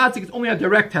mammon and mazik is only a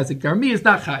direct hazik. Garmi is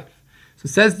not chayiv. So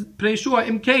says Pnei Yeshua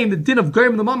imkain the din of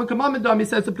garim the mammon k'mammon dam. He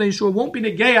says to Pnei Yeshua won't be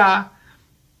negeya.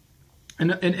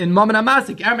 In Mammon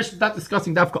HaMazik, Aramesh is not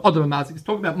discussing Dafka Adam HaMazik, it's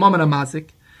talking about Mammon HaMazik.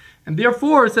 And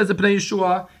therefore, says the Pnei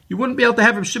Yeshua, you wouldn't be able to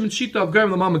have Reb Shimon Shita of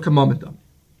Gerim L'Mammon K'Mammon.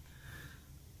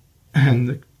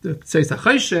 And the Tzeis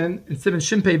HaChayshin, in Sivan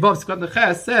Shimpei Vav Skot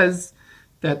Neches, says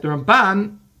that the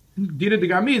Ramban, Dina de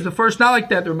Garmi, is the first, not like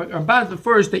that. The Ramban is the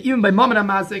first, that even by Mammon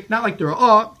HaMazik, not like the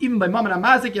Ra'ah, even by Mammon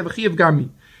HaMazik, you have a Chi of Garmi.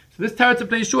 So this Teretz of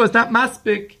Pnei Yeshua is not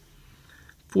maspik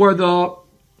for the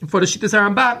Shittas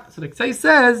HaRamban. So the Tzeis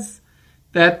says,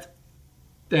 that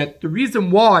the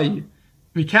reason why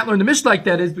we can't learn the Mishnah like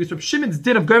that is because Reb Shimon's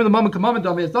din of Gerim L'Mammon K'Mammon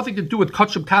Dam has nothing to do with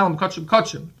Kachub Kalam, Kachub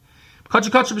Kachim.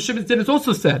 Kachub Reb Shimon's din is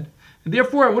also said. And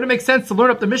therefore, it wouldn't make sense to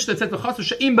learn up the Mishnah that says the Chasu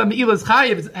She'im Ba Me'ilah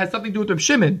Chayiv has something to do with Reb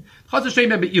Shimon. Chasu She'im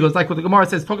Ba Me'ilah is like what the Gemara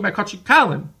says, talking about Kachub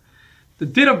Kalam. The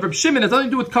din of Reb Shimon has nothing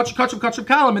to do with Kachub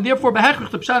Kalam, and therefore,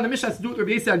 Behechrich, the Pshat in the Mishnah has to do with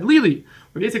Rabbi Yisrael Glili.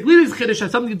 Rabbi Yisrael Glili's Chiddush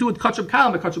has something to do with Kachub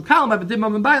Kalam, but Kachub Kalam have a din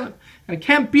Mammon Bailim. And it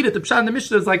can't beat it, the Pshat in the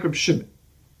Mishnah is like Reb Shimon.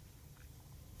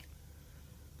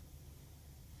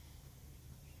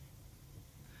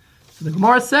 The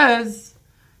Gemara says,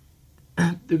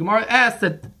 the Gemara asks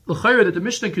that the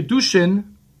Mishnah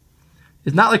Kedushin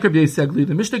is not like Rabbi Yisrael.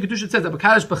 The Mishnah Kedushin says that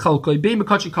B'kadosh b'chalkoi, bein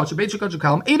mekachi kacha, bein shekacha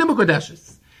kalam, ain't a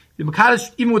mekudeshes. The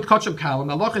Mekadosh, even with kacha kalam,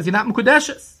 the halacha is you're not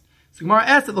mekudeshes. So the Gemara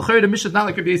asks that the Mishnah is not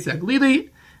like Rabbi Yisrael.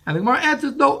 And the Gemara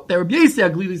answers, no, that Rabbi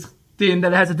Yisrael's din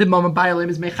that it has a din moment b'alim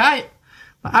is mechayim.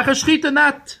 Achar shchita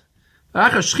not.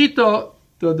 Achar shchita,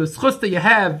 the schus that you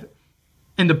have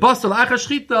in the basal, achar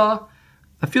shchita,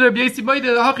 if you look at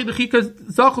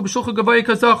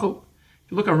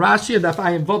Rashi and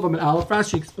I am Vavam and Aleph,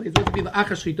 Rashi explains what to be the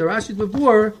Achashchita. Rashi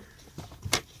before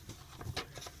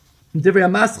Divrei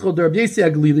HaMaschil the Rabbi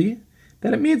Yisrael Glili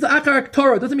that it means the Achar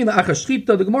Torah. It doesn't mean the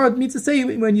Achashchita. The Gemara means to say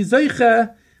when you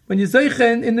zeiche in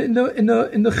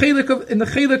the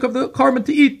chelik of the carbon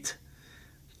to eat.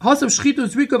 Hasav Shchita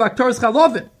is Rika of Aktaras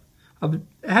Chalovin.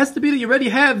 It has to be that you already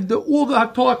have all the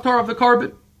Aktar of the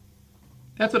carbon.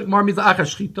 That's what the Gemara means, the Achar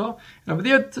Shchita. And over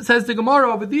there, it says the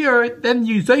Gemara over there, then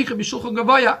you Zeiche B'Shulchan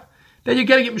Gavaya. Then you're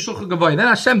getting it B'Shulchan Gavaya. Then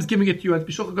Hashem's giving it to you as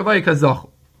B'Shulchan Gavaya Kazachu.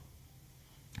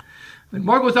 The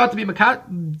Gemara goes out to be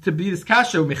this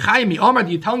Kasha, Mechayim, Omar,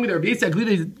 do you tell me that Rabbi Yisrael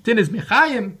Glili's din is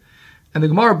Mechayim? And the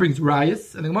Gemara brings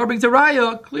Rayas, and the Gemara brings a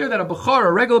Raya, clear that a Bechar,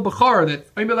 a regular Bechar,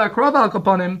 that Oimel HaKrav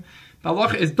upon him,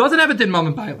 doesn't have a din mom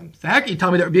and bailim. So how can you tell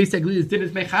me that Rabbi Yisrael Glili's din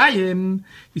is Mechayim?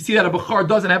 You see that a Bechar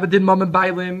doesn't have a din mom and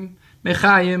bailim.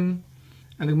 Mechayim,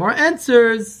 and the Gemara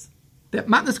answers that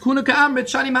matnas kuna ka'amrit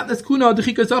shani matnas kuna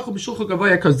dechika zachu b'shulcha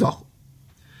gavaya kazachu.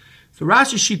 So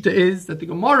Rashi's shita is that the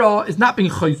Gemara is not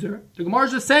being chayzer. The Gemara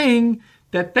is just saying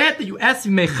that you ask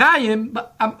mechayim,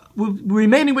 but we're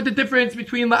remaining with the difference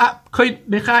between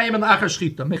mechayim and the achar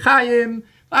shchita. Mechayim,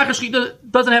 the achar shchita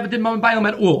doesn't have a din mom and bailam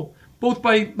at all, both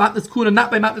by matnas kuna, not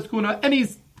by matnas kuna. Any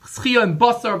schia and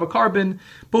basar of a carbon,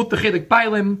 both the chelik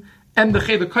bailim and the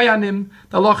Cheda Koyanim,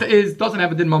 the halacha doesn't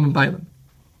have a din mom and bailim.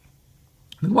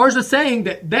 The Gemara is just saying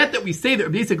that we say that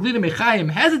Rabbi Yisrael Glili Mechayim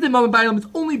has a din mom and bailim is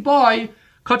only by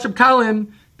kachab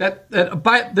kalim that the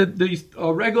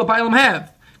regular bailam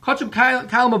have. Kachab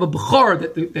kalim of a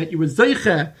bechor that you were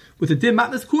zeicha with a din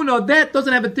matnas kuna, that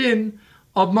doesn't have a din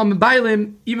of mam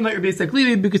bailim, even though you're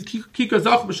basically because kika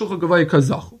zach b'shulcha gavaya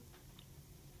kazach.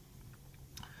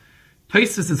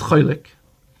 Taisus is chaylik,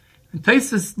 and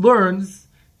Taisus learns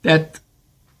that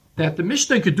the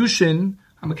Mishnah in Kedushin,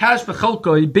 Hamakash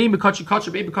v'chalkoi, bein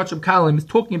b'kachab, bein b'kachab kalim, is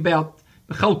talking about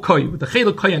the chalkoi, with the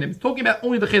chaylik koyanim. It's talking about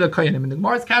only the chaylik koyanim. And the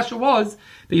Gemara's kasha was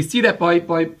that you see that by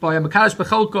Hamakash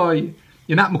v'chalkoi,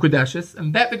 you're not mukudeshes,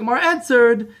 and that the Gemara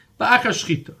answered ba'achar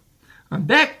shchita. And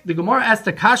that the Gemara asked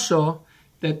the kasha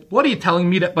that what are you telling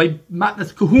me that by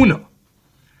matnas kahuna,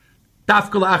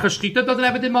 dafka la'achar shchita doesn't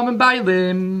have a din mom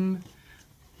bailim.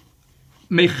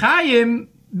 Mechayim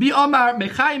mi Amar by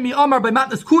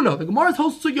matnas kuna. The Gemara's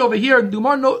whole sugi over here, the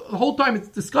Gemara the whole time it's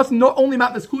discussing not only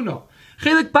matnas kuna.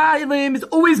 Chelik bailim is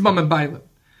always mam and bailim.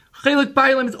 Chelik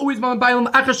bailim is always mam and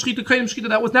bailim. Achar shchita, koyim shchita.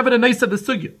 That was never the nice of the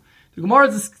sugi. The Gemara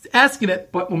is asking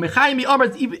it, but when Mechayim mi Amar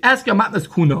is asking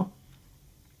matnas kuna.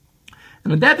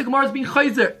 And with that, the Gemara is being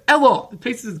chayzer. Ella, the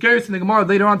Taisus is Geras in the Gemara.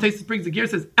 Later on, Taisus brings the Geras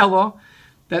says Ella,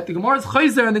 that the Gemara is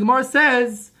chayzer, and the Gemara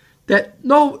says that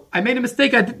no, I made a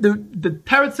mistake. I did the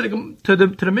teretz to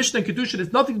the Mishnah and Kedushin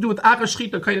has nothing to do with Achar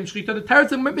Shchita, Kaidem Shchita. The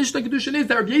teretz of Mishnah and Kedushin is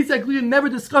that Rabbi Yechiel never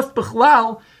discussed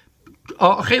Bechlal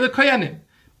Chayla Koyanim.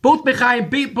 Both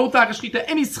Mechayim, both Achar Shchita,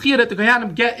 any schia that the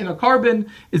Koyanim get in a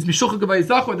carbon is Mishucha Gavay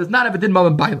Zachu and does not have a din mal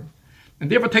and bailam. And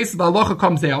therefore, Taisus Ba'alacha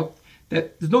comes out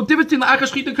that there's no difference between the Achar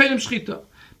Shchita and Kaidem Shchita.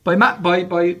 By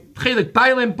Chaylik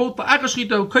Bailim, both the Achar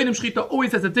Shchita and Kaidem Shchita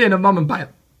always has a din of mal and bailam.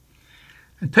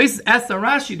 And Taisus asks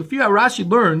Rashi, the fear Rashi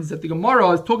learns that the Gemara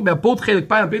is talking about both Chelik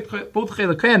Bailam, both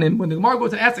Chelik Koyanim. When the Gemara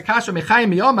goes and asks the Kasha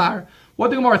Mechayim Miyamar,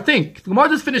 what the Gemara think? The Gemara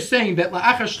just finished saying that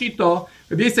La'achar Shchita,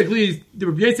 Rabbi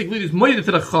Yechiel is moided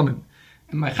to the Chachamim.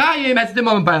 And Mechayim has the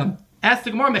Dimam Bailam. Ask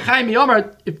the Gemara Mechayim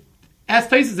Miyamar, ask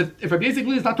Taisus if Rabbi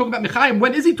Yechiel is not talking about Mechayim,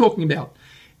 when is he talking about?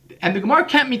 And the Gemara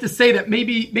can't mean to say that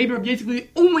maybe Rabbi Yechiel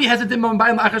only has a Dimam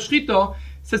Bailam La'achar Shchita.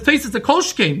 Says Taisus the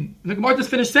Kolshkein. And the Gemara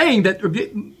just finished saying that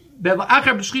that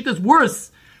Achar B'Shchita is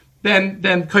worse than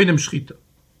Koinim Shchita.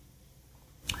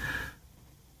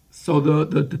 So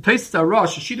the Taisus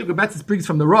Rosh, Shita Gabetzis brings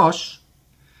from the Rosh,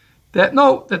 that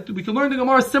we can learn the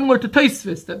Gemara similar to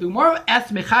Taisus, that the Gemara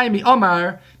asked Mechayim Mi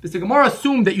Omar, because the Gemara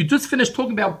assumed that you just finished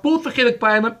talking about both the Chelik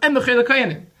Bailim and the Chelik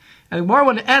Koyanim. And the Gemara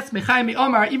when it asked Mechayim Mi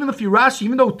Omar, even if you Rashi,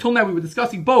 even though till now we were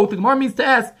discussing both, the Gemara means to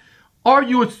ask,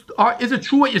 is it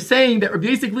true what you're saying that Rabbi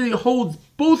Yechiel holds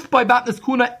both by Batnas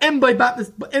Kuna and by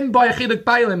Chelik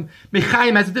Bailim?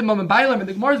 Mechayim has a din and Bailim, and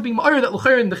the Gemara is being ma'or that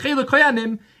l'chayr in the Chelik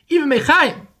Koyanim even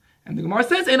Mechayim. And the Gemara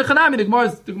says Ein Chanami. The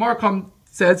Gemara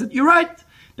says that you're right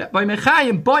that by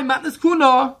Mechayim by Batnas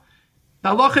Kuna the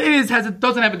halacha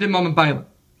doesn't have a din and Bailim.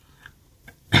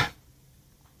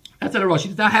 That's at a Rosh.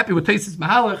 He's not happy with Taisus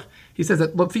Mahalach. He says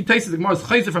that look, Taisus the Gemara is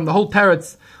chayzer from the whole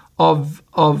teretz of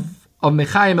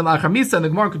Mechayim and Lachar Misa, and the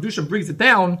Gemara Kedushin brings it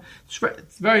down. It's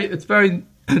very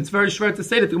shver to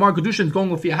say that the Gemara Kedushin is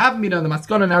going with Yahavmina, and the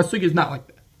Maskana and our Sugi is not like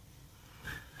that.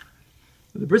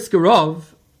 The Brisker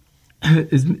Rav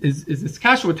is this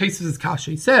kasha with Taisus'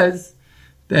 kasha. He says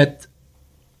that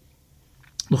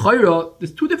l'chayra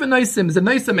there's two different noisim. There's a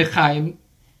noisa Mechayim.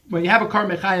 When you have a car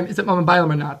Mechayim, is it Mam and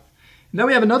Bailam or not? And then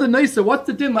we have another noisa. What's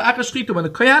the din la'achar shchita when the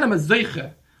Koyanim is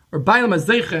zeiche or Bailam is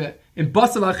zeiche in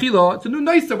basal achila? It's a new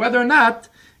noisa whether or not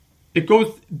it goes.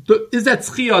 Is that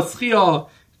schia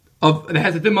of that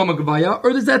has a dim mama gavaya,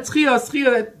 or is that schia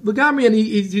legamri and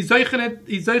he's zeichen it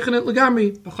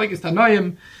legamri? B'chayis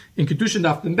Tanoim in Kedushin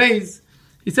Daftin Beis.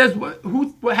 He says,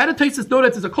 how did Taisus know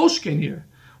that there's a kolshkein here?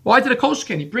 Why did a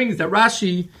kolshkein? He brings that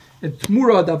Rashi and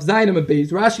Tmura Daf Zayim and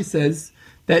Beis. Rashi says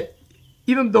that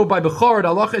even though by Bechor the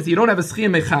halacha is you don't have a schia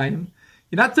mechayim,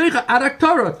 you're not zeicha ad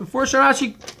Torah. Before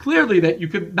Sharashi clearly that you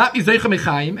could not be zeicha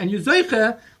mechayim and you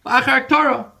zeicha la'achar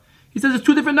Torah. He says there's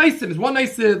two different naisim. There's one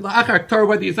naisa la'achar Torah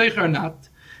whether you zeicha or not,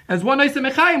 and there's one naisa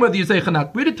mechayim whether you zeicha or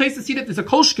not. Where did Taisus see that there's a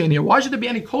kolshkein here? Why should there be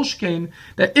any kolshkein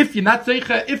that if you're not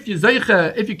zeicha, if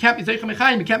you can't be zeicha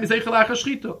mechayim, you can't be zeicha la'achar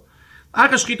shchita?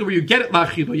 La'achar shchita where you get it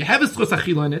la'achila, you have a schus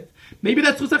achila in it. Maybe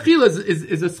that schus achila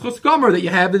is a schus gomer that you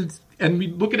have, and we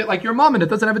look at it like your mom and it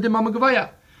doesn't have a dim mama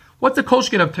gavaya. What's the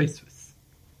kolshkein of Taisus?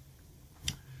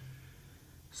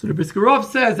 So the Brisker Rav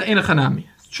says that Ein Chanami.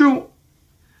 It's true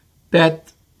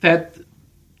that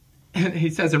he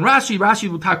says in Rashi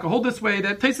will talk a whole this way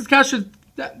that Taisus Kasha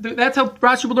that's how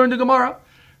Rashi will learn the Gemara.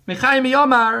 Mechayim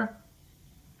Yomar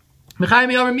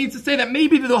means to say that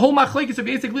maybe the whole machlekes of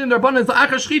Yisek Lin Darbanan is the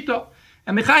Achar Shchita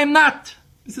and Mechayim not.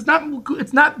 It's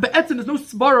not be'etzim. There's no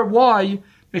svara why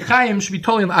Mechayim should be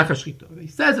totally in the Achar Shchita. He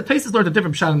says that Taisus learned a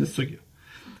different pshat in this sugya.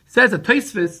 He says that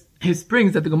Tosfos, he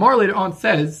springs that the Gemara later on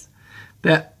says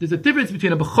that there's a difference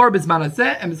between a Bechor B'zman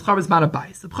Hazeh and Bechor B'zman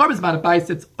Abayis. The Bechor B'zman Abayis,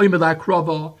 it's Omer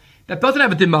La'akrova, that doesn't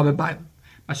have a din ma'av b'ayim.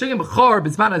 Mashegin Bechor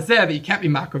B'zman Hazeh, that you can't be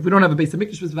makriv. We don't have a base of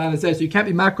Mikdash B'zman Hazeh, so you can't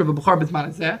be makriv a Bechor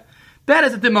B'zman Hazeh. That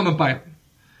is a din ma'av b'ayim.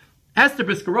 As to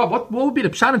Briskarov, what would be the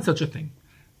pshat in such a thing?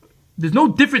 There's no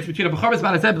difference between a Bechor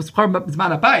B'zman Hazeh and a Bechor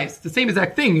B'zman Abayis. It's the same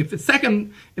exact thing. If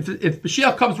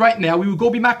Mashiach comes right now, we will go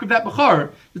be makriv that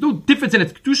Bechor. There's no difference in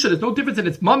its kedusha. There's no difference in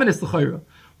its mamanis l'chayra.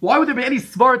 Why would there be any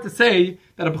svar to say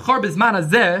that a Bechor B'zman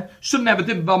Hazeh shouldn't have a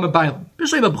din b'am b'ayim?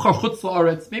 Especially a Bechor Chutz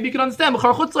La'aretz. Maybe you can understand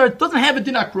Bechor Chutz La'aretz doesn't have a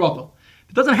din akrava.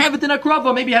 If it doesn't have a din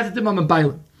akrava, maybe it has a din b'am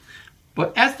b'ayim.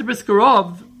 But as to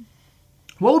Briskarov,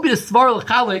 what would be the svar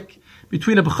l'chalik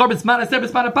between a Bechor B'zman Hazeh and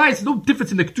B'zman Abayis? There's no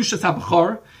difference in the kedushas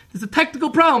ha-Bechor. There's a technical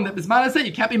problem that B'zman Hazeh,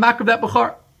 you can't be makriv that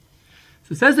Bechor.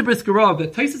 So it says the Briskarov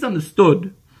that Tosfos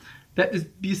understood that is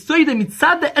b'yisoyde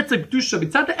mitzad the etz kedusha,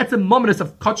 mitzad the etz mominus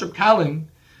of kachar kalim.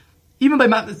 Even by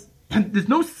there's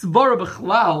no svara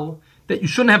b'chlal that you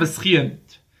shouldn't have a schiyah in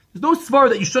it. There's no svara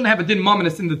that you shouldn't have a din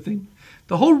mominus in the thing.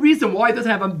 The whole reason why it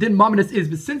doesn't have a din mominus is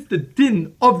because since the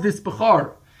din of this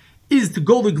bechar is to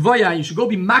go l'gvaya, you should go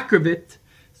be makriv it.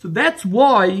 So that's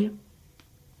why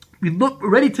we look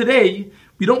already today.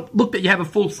 We don't look that you have a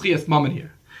full schiyas moment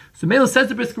here. So Mela says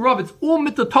to Briskarov, it's all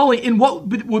mitatali in what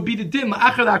would be the din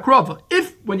la'achar la'akrava.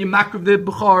 If when you makriv the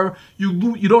bechar,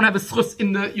 you don't have a schus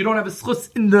in the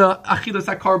achilas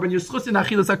hakarbon, your schus in the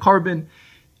achilas hakarbon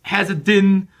has a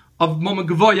din of mama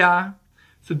gavoya.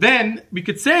 So then we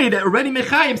could say that already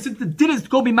mechayim, since the din is to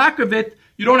go be makriv it,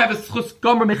 you don't have a schus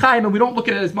gomer mechayim, and we don't look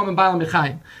at it as mama ba'al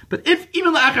mechayim. But if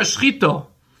even la'achar shchita,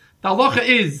 the halacha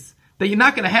is that you're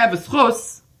not going to have a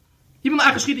schus. Even the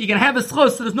Achashchita, you can have a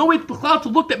schos, so there's no way to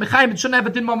look at Mechayim, it shouldn't have a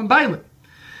din mom and bailim.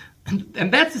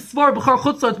 And that's the svar Bechor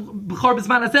Chutzah, Bechor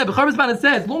B'zman Hazeh. Bechor B'zman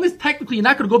Hazeh, as long as technically you're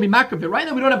not going to go be makriv. Right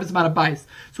now we don't have B'zman Abayis,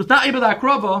 so it's not able to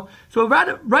akrava. So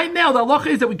right now the halacha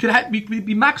is that we could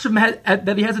be makriv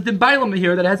that he has a din bailim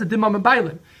here, that has a din mom and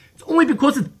bailim. It's only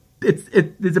because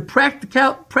there's a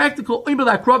practical able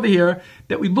to akrava here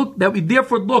that we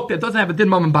therefore look that doesn't have a din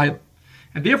mom and bailim.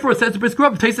 And therefore, it says to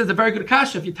Briskarov, Tosfos says a very good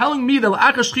kasha. If you're telling me that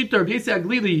L'achar Shchita or Yechiel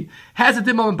Aglili has a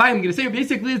din ma'am b'ayim, I'm going to say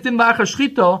Yechiel Aglili is din L'achar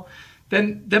Shchita,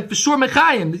 then for sure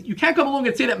Mechayim. You can't come along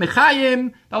and say that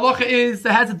Mechayim, the halacha is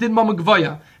that has a din ma'am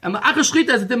gvaya, and L'achar Shchita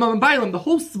has a din ma'am b'ayim. The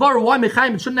whole svar why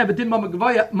Mechayim shouldn't have a din ma'am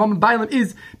b'ayim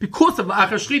is because of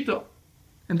L'achar Shchita,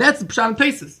 and that's the pshat in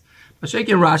Tosfos.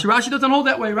 Mashiach and Rashi doesn't hold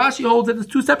that way. Rashi holds that there's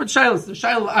two separate shilas. There's a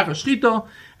shilah L'achar Shchita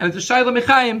and there's a shilah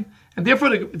Mechayim. And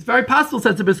therefore, it's very possible,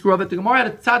 says the Briskarov, that the Gemara had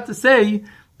a tzad to say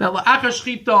that L'achar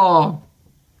Shchita,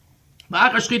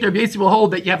 Rabbi Yechiel will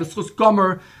hold that you have a schus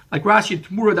gomer, like Rashi and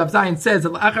Tmura Dav Zayin says,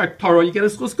 that L'achar Taro, you get a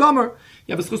schus gomer.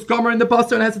 You have a schus gomer in the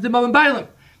basar and it has a dimam and bailim.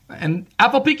 And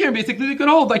Apple Pikir, basically, they could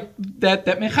hold like that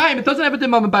Mechayim, it doesn't have a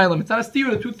dimam and bailim. It's not a steer,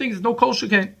 the two things, there's no kol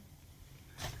shekain.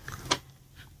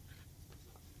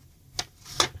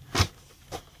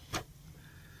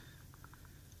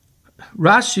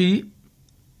 Rashi,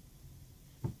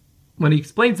 when he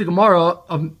explains the Gemara,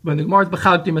 when the Gemara is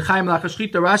B'chalti Mechayim L'achar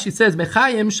Shchita, Rashi says,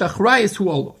 Mechayim Shachrayis Hu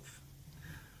Olof.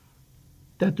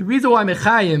 That the reason why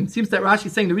Mechayim, seems that Rashi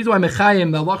is saying the reason why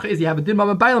Mechayim, the halacha is you have a din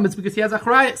ma'am b'aylam, it's because he has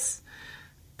Achrayis.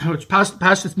 Which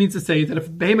Pashtus means to say that if a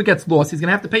behemoth gets lost, he's going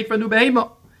to have to pay for a new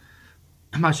behemoth.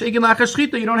 Mashegin L'achar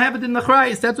Shchita, you don't have it in the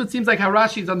Achrayis. That's what it seems like how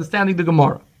Rashi is understanding the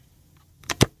Gemara.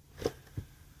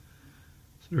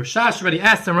 Rashash already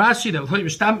asked him Rashi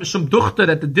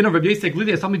that the din of Rabbi Yechiel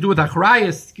Glili has something to do with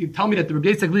Achrayis. You tell me that the Rabbi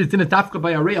Yechiel Glili is din dafka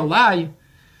by a real lie.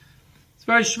 It's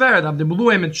very shver. The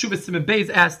Muluim and Shuvas and Beis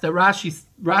asked that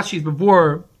Rashi's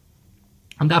before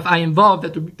Daf I involved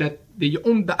that the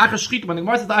Achar Shchita, when the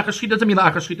Gemara says the Achar Shchita doesn't mean the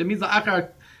Achar Shchita, it means the Achar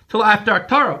till after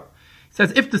Aktara. It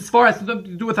says if the Sfar has something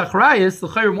to do with Achrayis, the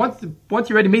Chayr once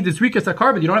you already made this Rika a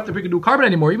carbon, you don't have to do carbon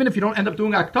anymore, even if you don't end up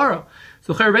doing Aktara.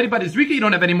 So Chayr already by this Rika, you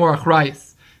don't have any more Achrayis.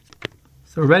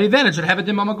 So already then it should have a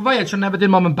din ma'am gvaya, it shouldn't have a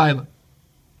din ma'am bailam.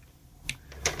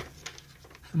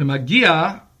 So the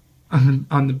Magia on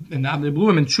the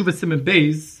Bluim and Shuvah Simon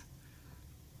Beis,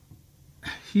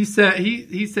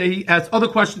 he asks other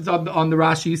questions on the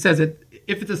Rashi. He says that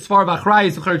if it's a svar of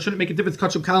achrayis, it shouldn't make a difference.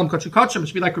 Kachim kalam, kachim. It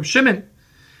should be like Reb Shimon. And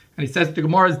he says that the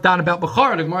Gemara is down about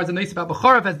Bechar. The Gemara is a nice about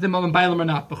Bechar if it has din ma'am bailam or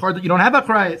not. Bechar that you don't have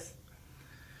achrayis.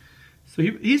 So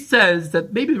he says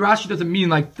that maybe Rashi doesn't mean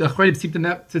like the Acharonim seem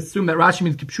to assume that Rashi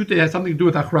means Kipshuta has something to do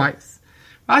with Achrayis.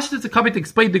 Rashi doesn't come to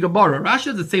explain the Gemara. Rashi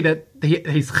doesn't say that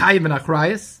he's Chayiv in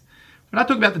Achrayis. We're not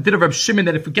talking about the din of Reb Shimon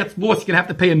that if it gets lost, you're going to have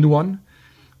to pay a new one.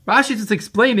 Rashi is just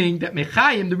explaining that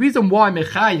Mechayim, the reason why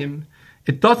Mechayim,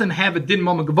 it doesn't have a din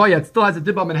ma'am gavaya, it still has a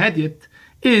din ma'am and hedyet,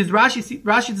 is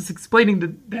Rashi is explaining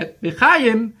that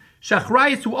Mechayim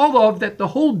Shachrayis to Olav, that the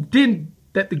whole din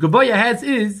that the Gavoya has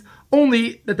is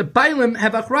only that the Bailim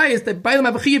have Achrayis, that Bailim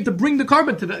have a Chiyuv to bring the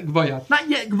carbon to the Gavoya. It's not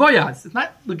yet Gavoya. It's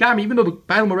not the Gami, even though the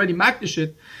Bailim already makdish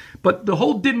it. But the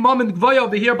whole din mom and Gavoya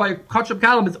over here by Kachab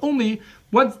Kalam is only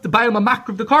once the Bailim are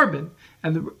makriv the carbon.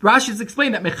 And the Rashi is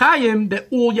explaining that Mechayim, that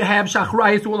all you have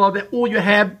Shachrayis to Olav, that all you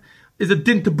have is a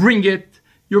din to bring it.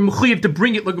 You're mechuyev to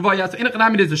bring it l'gvaya. So in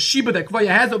Acharonim there's a shiba that Gvaya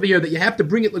has over here that you have to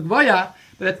bring it l'gvaya,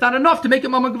 but that's not enough to make it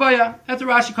mama Gvaya. That's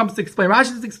what Rashi comes to explain.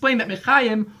 Rashi is explaining that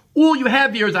Mechayim, all you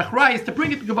have here is achrayis to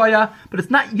bring it to Gvaya, but it's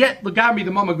not yet l'gamri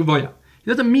the mama Gvaya. He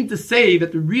doesn't mean to say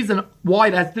that the reason why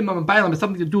it has dimam and bailam is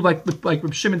something to do like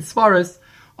Reb Shimon's svaris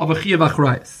of a chiyav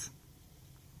achrayis.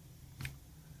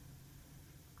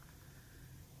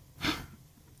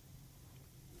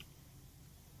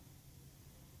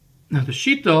 Now the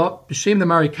Shita, B'Shem the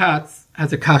Mari Katz,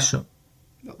 has a kasha.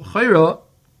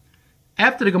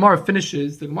 After the Gemara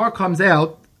finishes, the Gemara comes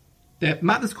out that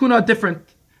Matnas Kuna are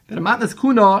different. That a Matnas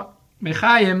Kuna,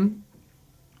 Mechayim,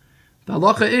 the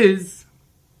halacha is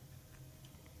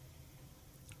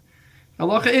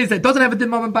that it doesn't have a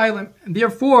dimam and bailim, and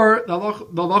therefore the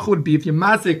halacha would be if you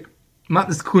mazik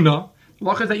Matnas Kuna, the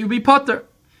halacha is that you be potter.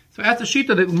 So as the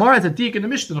Shita, the Gemara has a dik in the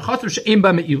Mishnah, the Chasr she'em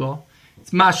ba me'ila, it's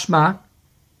mashma.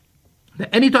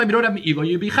 That anytime you don't have me'ila,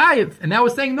 you be chayiv. And now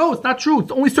we're saying no, it's not true.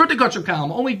 It's only certain kacham kalam,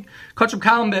 only kacham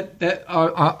kalam that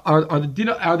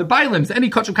are the bailims. Any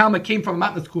kacham kalam that came from a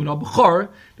matnas kuna, b'chor,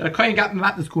 that a kohen got from a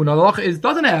matnas kuna, the halacha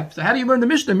doesn't have. So how do you learn the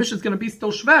Mishnah? The Mishnah is going to be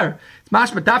still shver. It's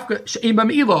mashma dafka she'im ba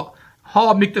me'ila.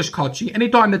 Ha mikdash kachi.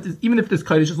 Anytime that even if there's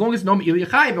kodesh, as long as no me'ila, you're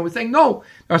chayiv. And we're saying no,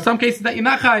 there are some cases that you're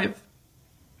not chayiv.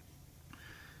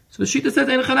 So the Shita says,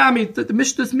 that the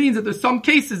Mishnah means that there's some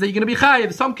cases that you're going to be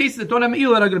chayiv, some cases that don't have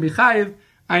me'ila that are going to be chayiv.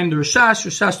 And the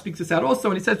Rashash speaks this out also,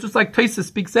 and he says, just like Taisa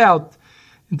speaks out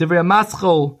in Devrei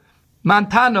Maschel,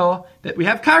 Mantano, that we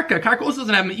have karka. Karka also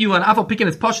doesn't have me'ila, and afal picking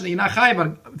is passion that you're not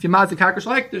chayiv, if you mazik karka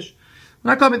shalektish.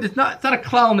 We're not coming, it's not a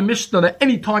klal in the Mishnah that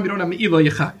any time you don't have me'ila,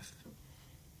 you're chayiv.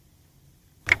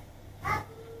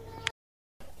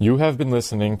 You have been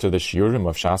listening to the Shiurim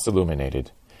of Shas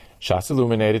Illuminated. Shas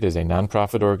Illuminated is a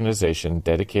non-profit organization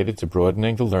dedicated to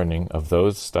broadening the learning of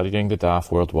those studying the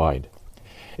daf worldwide.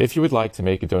 If you would like to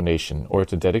make a donation or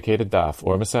to dedicate a daf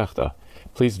or masechta,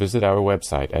 please visit our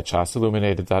website at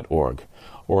shasilluminated.org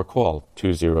or call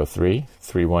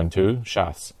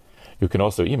 203-312-SHAS. You can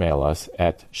also email us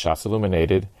at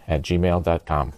shasilluminated@gmail.com.